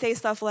enemy would say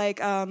stuff like,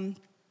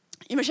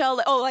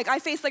 Michelle, I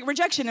faced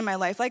rejection in my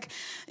life.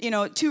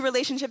 2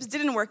 relationships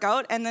didn't work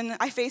out. And then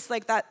I faced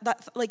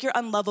that you're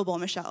unlovable,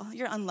 Michelle.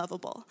 You're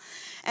unlovable.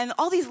 And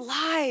all these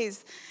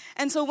lies.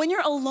 And so when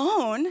you're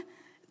alone,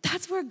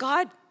 that's where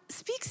God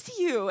speaks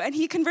to you. And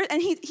he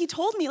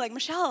told me,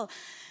 Michelle,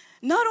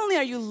 not only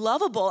are you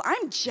lovable,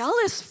 I'm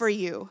jealous for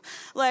you.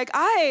 Like,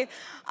 I'm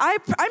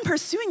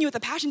pursuing you with a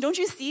passion. Don't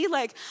you see?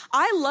 Like,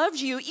 I loved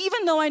you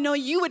even though I know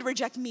you would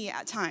reject me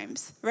at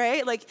times,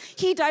 right? Like,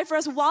 he died for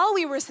us while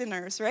we were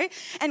sinners, right?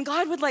 And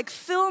God would like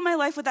fill my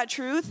life with that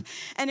truth,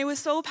 and it was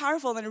so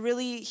powerful, and it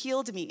really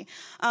healed me.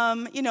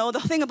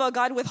 The thing about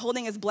God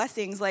withholding his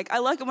blessings, like, I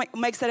like what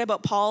Mike said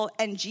about Paul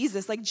and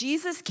Jesus. Like,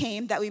 Jesus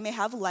came that we may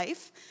have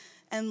life,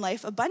 and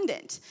life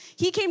abundant.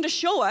 He came to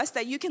show us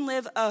that you can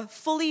live a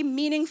fully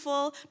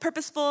meaningful,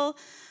 purposeful,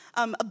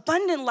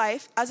 abundant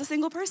life as a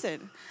single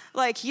person.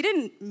 Like, he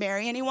didn't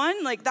marry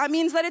anyone. Like, that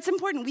means that it's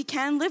important. We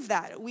can live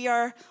that. We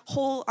are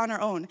whole on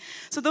our own.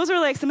 So those are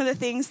like some of the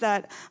things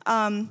that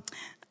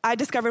I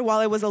discovered while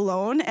I was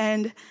alone.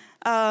 And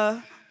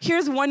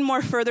here's one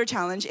more further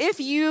challenge. If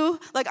you,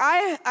 like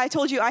I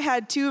told you I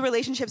had 2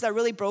 relationships that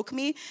really broke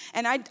me,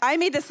 and I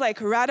made this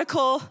like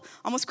radical,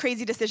 almost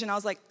crazy decision. I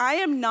was like, I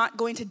am not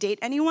going to date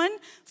anyone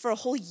for a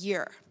whole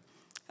year,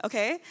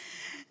 okay?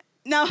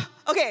 Now,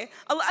 okay,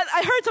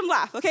 I heard some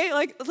laugh, okay?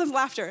 Like, some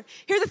laughter.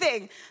 Here's the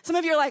thing. Some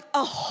of you are like,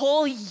 a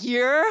whole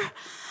year?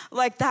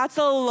 Like, that's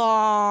a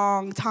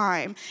long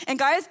time. And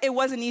guys, it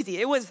wasn't easy.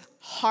 It was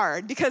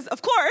hard because,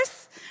 of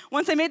course,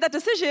 once I made that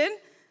decision,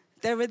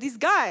 there were these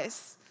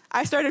guys.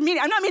 I started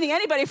meeting. I'm not meeting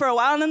anybody for a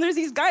while, and then there's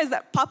these guys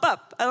that pop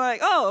up. I'm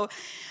like, oh.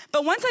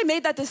 But once I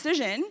made that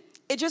decision,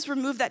 it just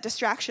removed that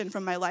distraction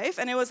from my life.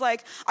 And it was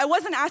like, I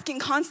wasn't asking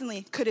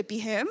constantly, could it be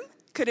him?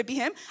 Could it be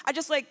him? I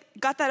just like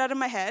got that out of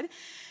my head.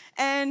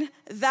 And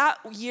that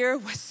year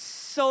was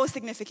so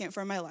significant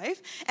for my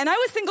life. And I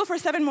was single for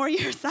 7 more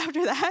years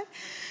after that.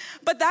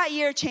 But that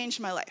year changed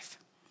my life.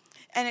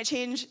 And it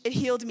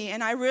healed me.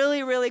 And I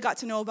really, really got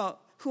to know about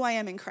who I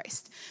am in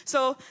Christ.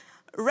 So,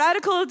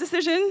 radical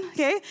decision,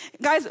 okay?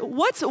 Guys,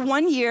 what's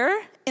 1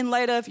 year in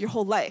light of your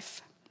whole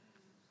life?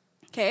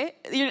 Okay?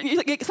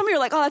 Some of you are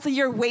like, oh, that's a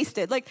year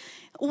wasted. Like,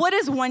 what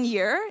is 1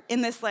 year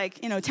in this, like,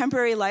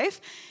 temporary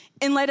life?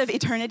 In light of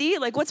eternity,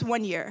 like, what's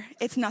 1 year?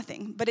 It's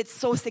nothing, but it's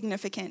so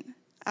significant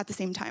at the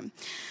same time.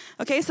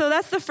 Okay, so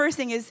that's the first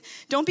thing is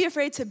don't be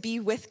afraid to be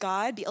with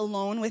God, be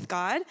alone with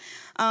God.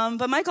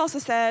 But Mike also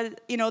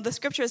said, the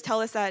scriptures tell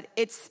us that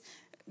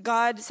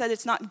God said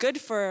it's not good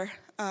for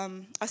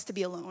us to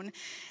be alone.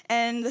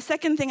 And the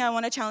second thing I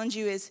want to challenge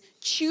you is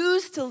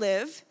choose to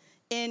live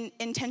in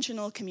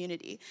intentional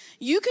community.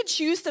 You could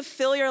choose to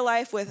fill your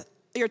life with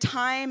your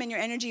time and your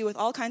energy with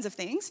all kinds of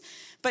things,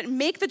 but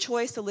make the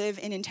choice to live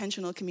in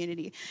intentional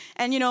community.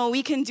 And,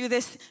 we can do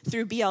this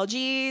through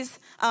BLGs.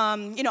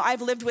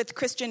 I've lived with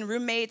Christian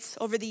roommates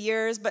over the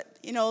years, but,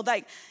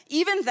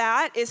 even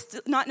that is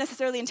not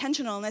necessarily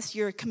intentional unless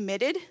you're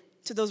committed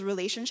to those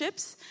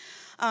relationships.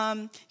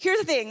 Here's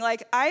the thing,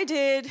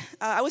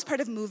 I was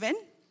part of Move In,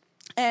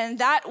 and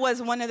that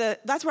was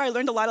that's where I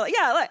learned a lot of,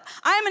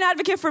 I'm an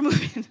advocate for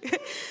Move In.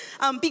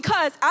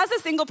 Because as a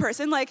single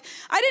person, I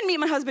didn't meet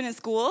my husband in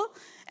school,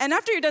 and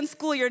after you're done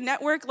school, your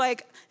network,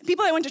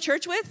 people I went to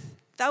church with,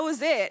 that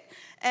was it.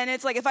 And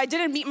it's if I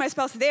didn't meet my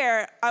spouse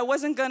there, I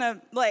wasn't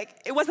gonna,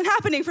 it wasn't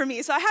happening for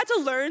me. So I had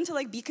to learn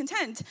to, be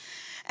content.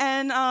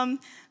 And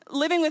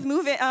living with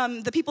Move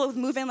In, the people with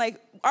Move In,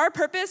 our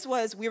purpose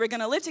was we were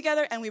gonna live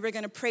together and we were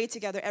gonna pray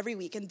together every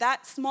week. And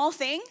that small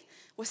thing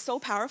was so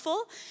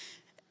powerful.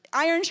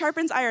 Iron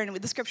sharpens iron,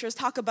 the scriptures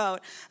talk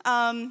about.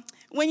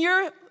 When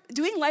you're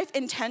doing life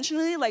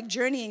intentionally,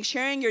 journeying,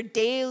 sharing your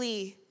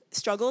daily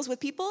struggles with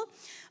people,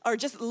 or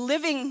just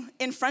living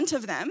in front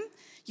of them,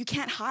 you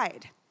can't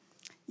hide.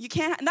 You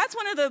can't, and that's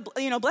one of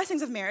the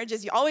blessings of marriage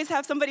is you always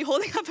have somebody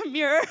holding up a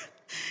mirror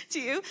to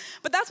you.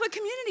 But that's what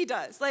community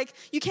does.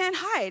 You can't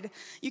hide.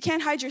 You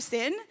can't hide your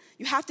sin.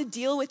 You have to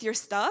deal with your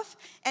stuff.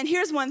 And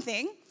here's one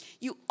thing: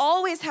 you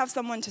always have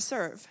someone to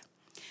serve.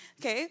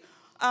 Okay.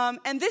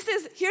 And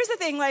here's the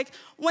thing,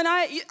 when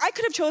I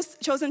could have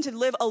chosen to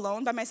live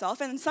alone by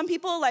myself, and some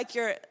people,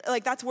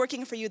 that's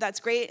working for you, that's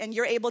great, and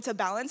you're able to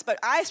balance, but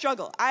I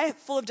struggle. I'm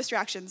full of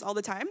distractions all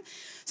the time.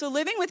 So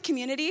living with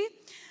community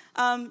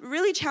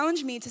really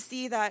challenged me to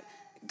see that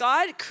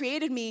God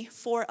created me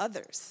for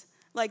others,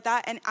 like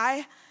that, and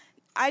I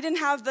didn't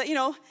have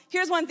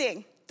here's one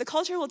thing, the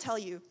culture will tell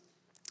you,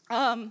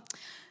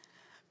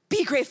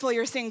 be grateful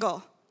you're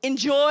single,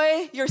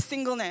 enjoy your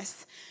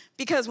singleness.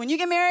 Because when you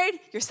get married,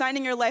 you're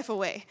signing your life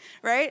away,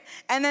 right?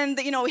 And then,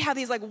 we have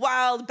these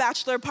wild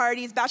bachelor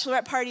parties,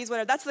 bachelorette parties,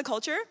 whatever. That's the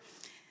culture.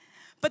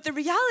 But the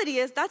reality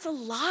is that's a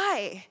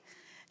lie.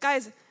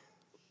 Guys,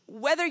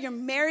 whether you're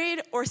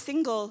married or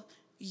single,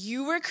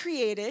 you were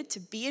created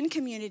to be in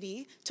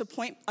community, to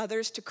point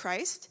others to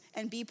Christ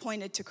and be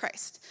pointed to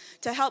Christ.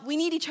 To help, we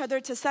need each other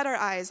to set our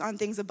eyes on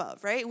things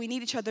above, right? We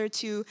need each other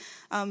to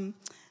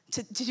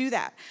do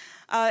that.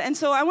 And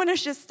so I want to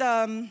just...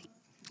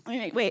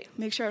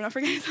 make sure I'm not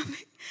forgetting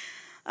something.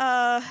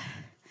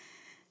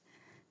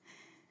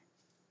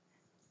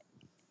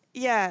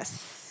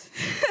 Yes.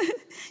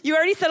 You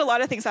already said a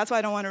lot of things, that's why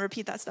I don't want to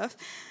repeat that stuff.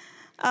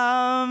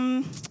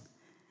 One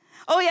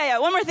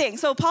more thing.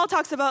 So Paul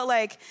talks about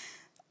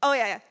Oh,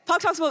 yeah. Paul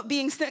talks about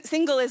being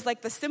single is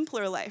like the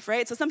simpler life,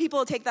 right? So some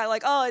people take that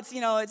like, oh,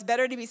 it's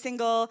better to be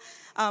single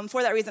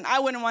for that reason. I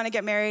wouldn't want to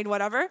get married,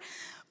 whatever.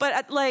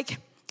 But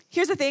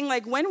here's the thing,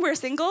 like when we're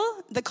single,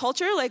 the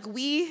culture, like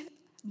we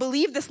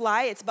believe this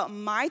lie. It's about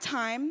my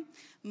time,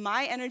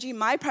 my energy,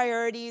 my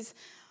priorities,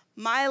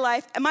 my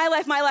life.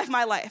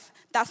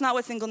 That's not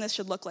what singleness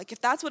should look like.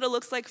 If that's what it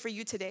looks like for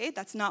you today,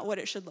 that's not what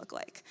it should look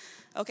like.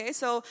 Okay,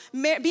 so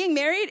being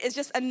married is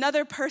just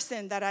another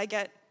person that I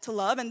get to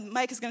love, and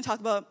Mike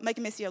and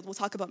Missy will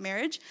talk about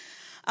marriage.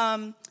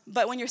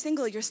 But when you're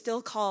single, you're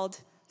still called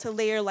to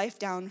lay your life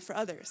down for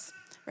others,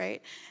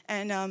 right?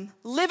 And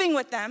living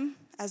with them,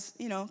 as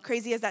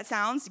crazy as that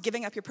sounds,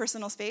 giving up your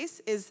personal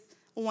space is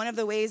one of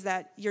the ways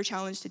that you're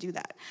challenged to do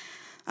that.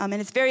 And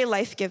it's very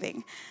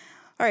life-giving.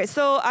 All right,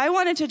 so I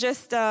wanted to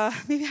just,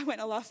 maybe I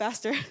went a lot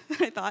faster than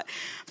I thought,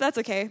 but that's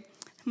okay.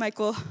 Mike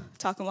will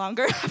talk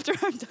longer after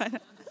I'm done.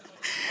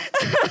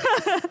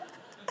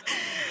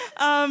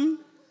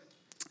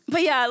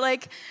 But yeah,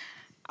 like,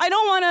 I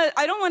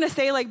don't want to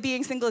say like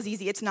being single is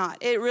easy. It's not.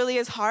 It really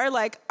is hard.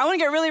 Like, I want to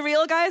get really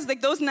real, guys.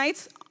 Like those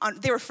nights,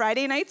 they were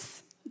Friday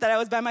nights that I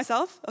was by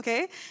myself,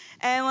 okay?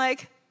 And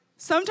like,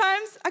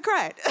 sometimes I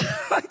cried.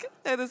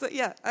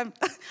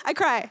 I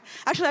cry.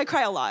 Actually, I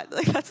cry a lot.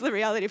 Like, that's the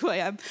reality of who I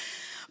am.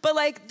 But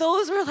like,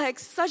 those were like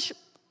such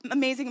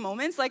amazing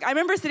moments. Like, I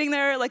remember sitting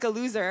there like a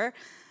loser.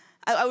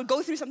 I would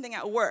go through something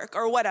at work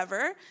or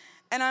whatever,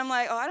 and I'm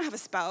like, oh, I don't have a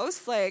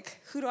spouse. Like,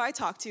 who do I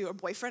talk to, or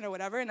boyfriend or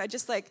whatever? And I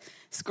just like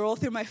scroll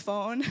through my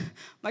phone,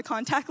 my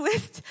contact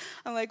list.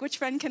 I'm like, which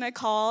friend can I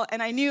call?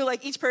 And I knew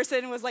like each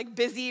person was like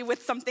busy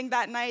with something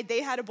that night.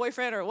 They had a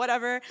boyfriend or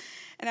whatever.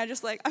 And I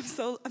just like, I'm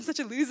such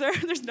a loser.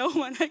 There's no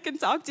one I can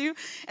talk to.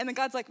 And then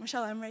God's like,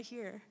 Michelle, I'm right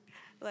here.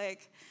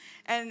 Like,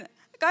 and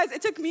guys,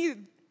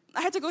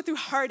 I had to go through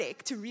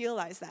heartache to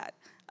realize that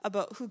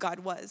about who God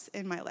was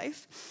in my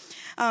life.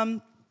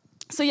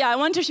 So yeah, I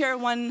wanted to share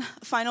one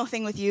final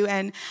thing with you.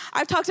 And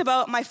I've talked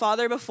about my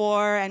father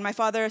before, and my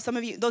father,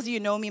 those of you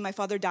know me, my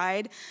father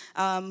died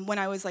when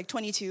I was like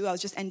 22. I was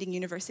just ending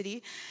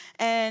university.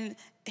 And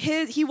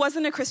he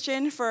wasn't a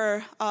Christian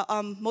for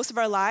most of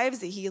our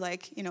lives. He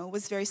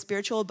was very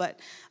spiritual, but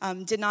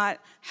did not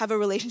have a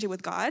relationship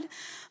with God,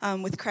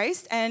 with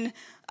Christ. And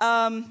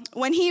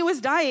when he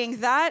was dying,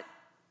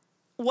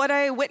 what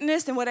I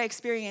witnessed and what I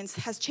experienced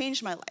has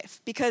changed my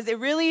life. Because it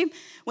really,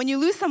 when you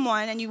lose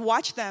someone and you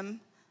watch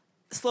them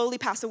slowly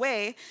pass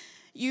away,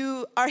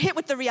 you are hit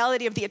with the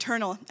reality of the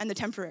eternal and the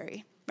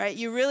temporary, right?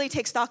 You really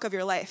take stock of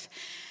your life.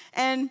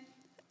 And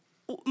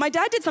my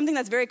dad did something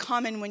that's very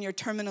common when you're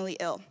terminally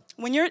ill.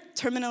 When you're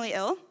terminally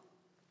ill,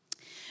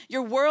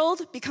 your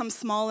world becomes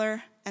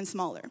smaller and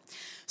smaller.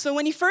 So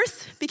when he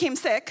first became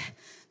sick,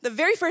 the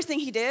very first thing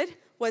he did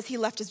was he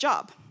left his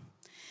job.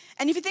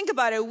 And if you think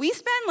about it, we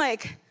spend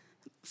like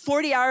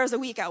 40 hours a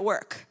week at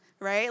work,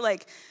 right?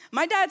 Like,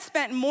 my dad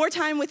spent more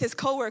time with his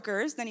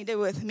coworkers than he did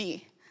with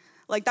me.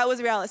 Like, that was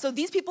the reality. So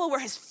these people were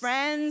his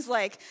friends.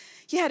 Like,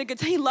 he had a good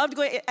time. He loved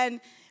going.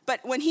 But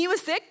when he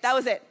was sick, that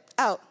was it.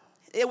 Out.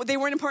 They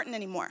weren't important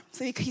anymore.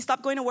 So he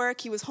stopped going to work.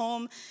 He was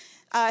home.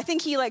 I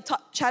think he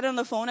chatted on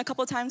the phone a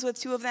couple of times with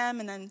two of them,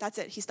 and then that's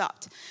it. He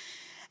stopped.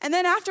 And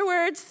then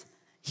afterwards,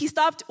 he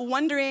stopped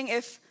wondering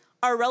if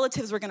our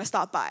relatives were going to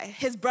stop by.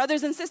 His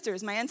brothers and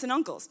sisters, my aunts and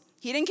uncles.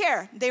 He didn't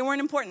care. They weren't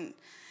important.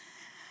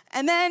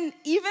 And then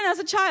even as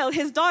a child,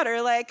 his daughter,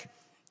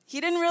 he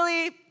didn't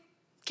really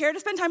care to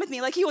spend time with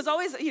me. Like, he was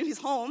always, he's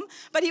home,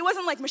 but he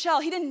wasn't like, Michelle,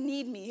 he didn't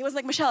need me. He was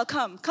like, Michelle,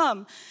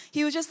 come.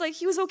 He was just like,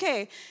 he was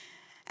okay.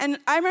 And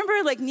I remember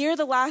near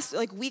the last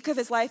week of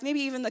his life,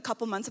 maybe even the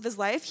couple months of his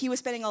life, he was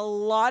spending a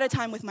lot of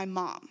time with my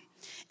mom.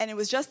 And it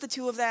was just the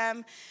two of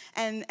them.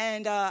 And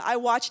I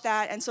watched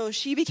that. And so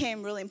she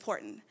became really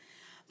important.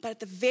 But at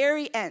the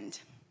very end,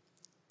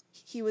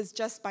 he was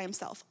just by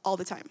himself all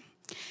the time.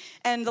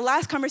 And the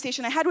last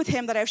conversation I had with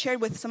him that I've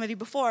shared with some of you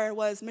before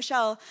was,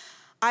 Michelle,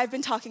 I've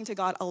been talking to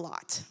God a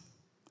lot.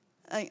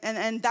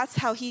 And that's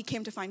how he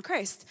came to find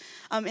Christ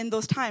in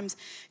those times.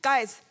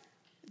 Guys,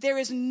 there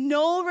is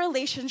no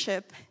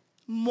relationship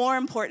more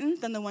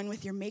important than the one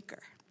with your maker.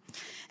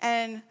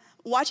 And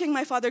watching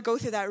my father go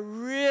through that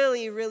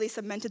really, really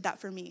cemented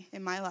that for me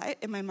in my life,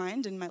 in my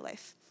mind, in my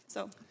life.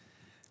 So,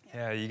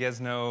 yeah, you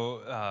guys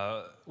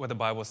know what the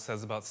Bible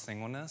says about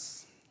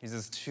singleness? It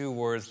uses two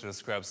words to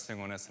describe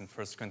singleness in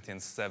 1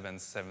 Corinthians 7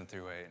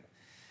 through 8.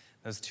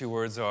 Those two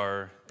words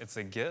are, it's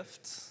a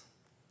gift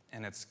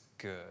and it's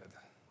good.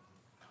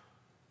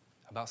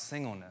 About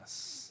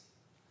singleness.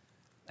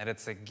 That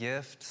it's a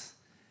gift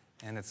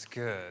and it's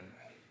good.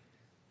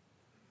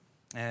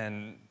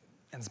 And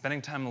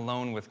spending time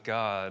alone with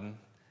God,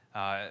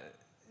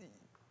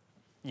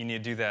 you need to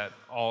do that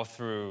all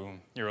through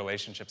your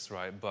relationships,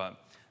 right? But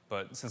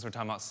since we're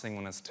talking about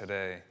singleness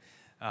today,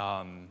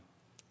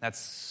 that's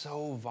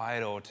so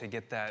vital to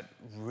get that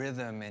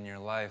rhythm in your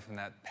life and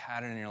that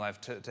pattern in your life,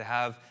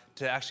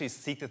 to actually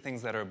seek the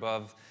things that are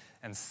above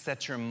and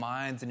set your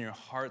minds and your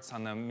hearts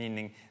on them,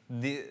 meaning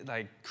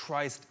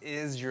Christ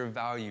is your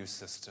value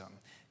system.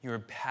 You're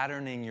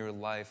patterning your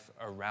life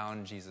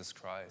around Jesus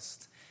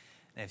Christ.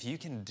 And if you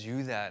can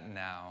do that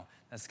now,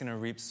 that's going to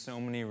reap so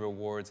many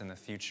rewards in the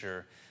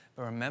future.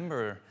 But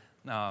remember,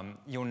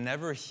 you'll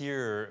never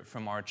hear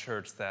from our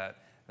church that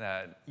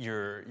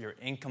you're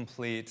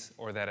incomplete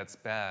or that it's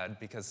bad,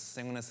 because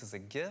singleness is a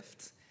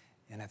gift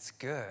and it's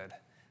good.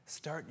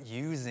 Start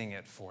using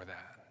it for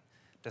that.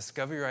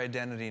 Discover your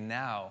identity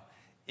now.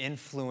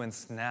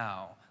 Influence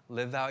now.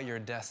 Live out your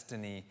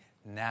destiny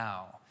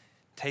now.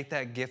 Take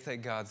that gift that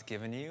God's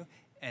given you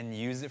and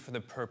use it for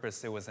the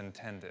purpose it was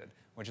intended,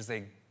 which is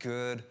a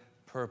good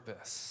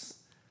purpose,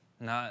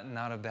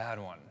 not a bad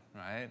one,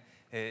 right?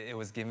 It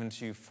was given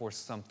to you for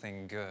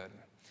something good.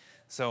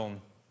 So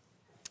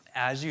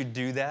as you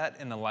do that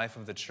in the life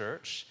of the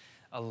church,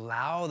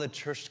 allow the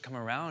church to come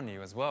around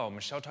you as well.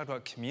 Michelle talked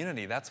about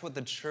community. That's what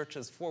the church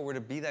is for. We're to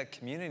be that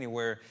community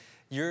where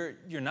you're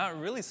not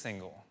really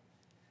single.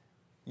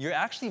 You're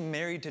actually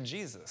married to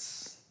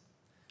Jesus,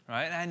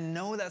 right? And I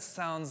know that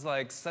sounds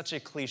like such a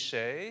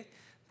cliche,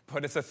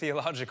 but it's a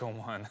theological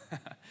one.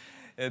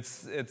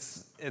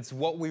 It's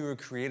what we were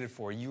created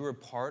for. You were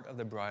part of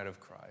the bride of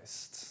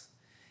Christ.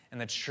 And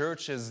the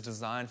church is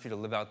designed for you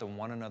to live out the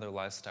one another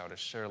lifestyle, to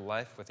share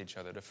life with each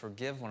other, to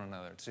forgive one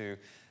another,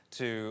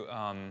 to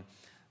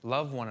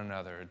love one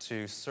another,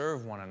 to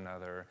serve one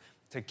another,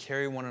 to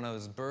carry one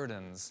another's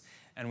burdens.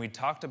 And we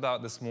talked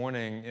about this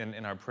morning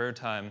in our prayer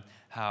time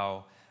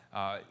how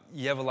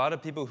you have a lot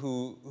of people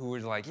who are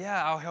like,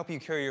 yeah, I'll help you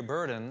carry your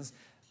burdens,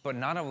 but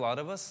not a lot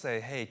of us say,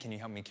 hey, can you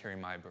help me carry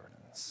my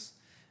burdens?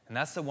 And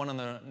that's the one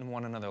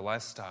another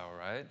lifestyle,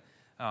 right?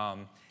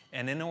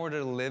 And in order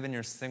to live in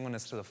your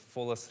singleness to the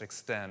fullest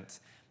extent,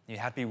 you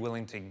have to be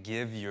willing to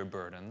give your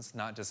burdens,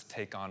 not just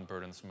take on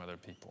burdens from other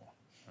people,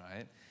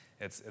 right?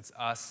 It's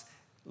us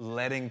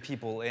letting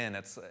people in.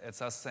 It's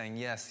us saying,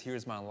 yes,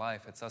 here's my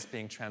life. It's us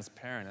being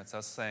transparent. It's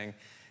us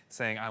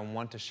saying, I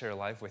want to share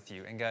life with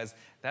you. And guys,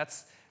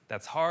 that's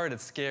hard.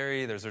 It's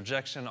scary. There's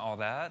rejection, all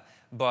that.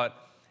 But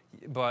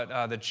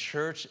the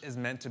church is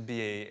meant to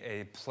be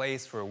a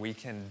place where we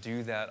can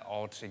do that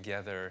all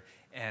together.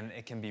 And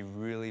it can be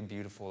really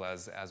beautiful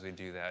as we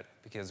do that,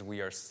 because we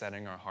are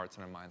setting our hearts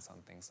and our minds on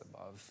things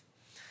above.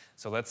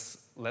 So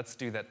let's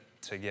do that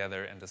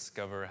together and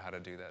discover how to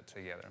do that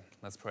together.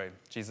 Let's pray.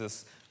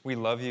 Jesus, we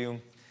love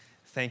you.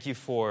 Thank you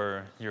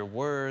for your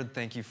word.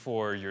 Thank you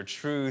for your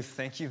truth.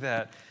 Thank you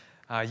that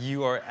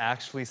you are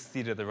actually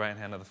seated at the right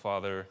hand of the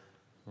Father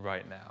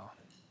right now.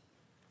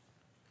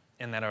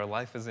 And that our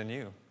life is in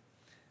you.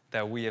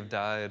 That we have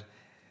died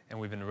and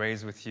we've been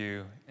raised with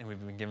you and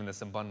we've been given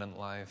this abundant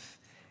life.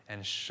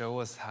 And show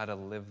us how to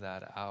live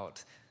that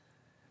out.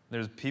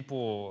 There's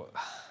people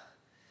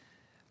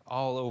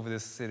all over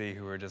this city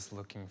who are just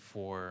looking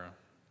for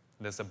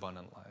this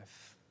abundant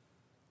life.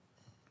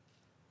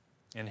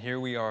 And here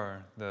we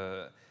are,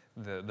 the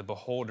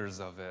beholders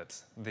of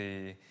it,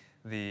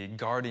 the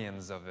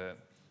guardians of it,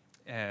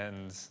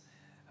 and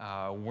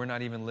we're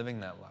not even living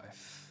that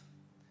life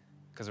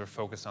because we're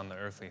focused on the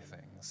earthly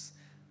things.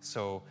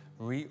 So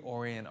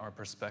reorient our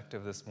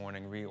perspective this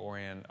morning,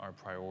 reorient our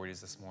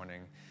priorities this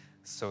morning,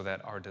 so that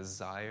our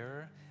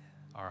desire,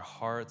 our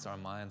hearts, our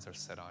minds are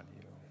set on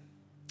you.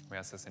 We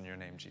ask this in your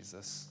name,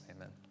 Jesus.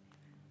 Amen.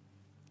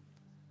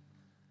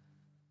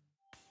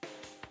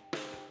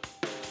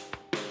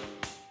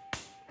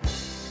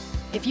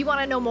 If you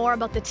want to know more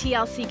about the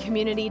TLC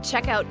community,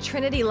 check out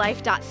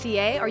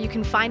trinitylife.ca, or you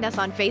can find us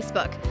on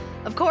Facebook.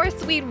 Of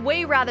course, we'd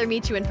way rather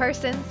meet you in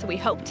person, so we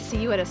hope to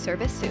see you at a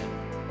service soon.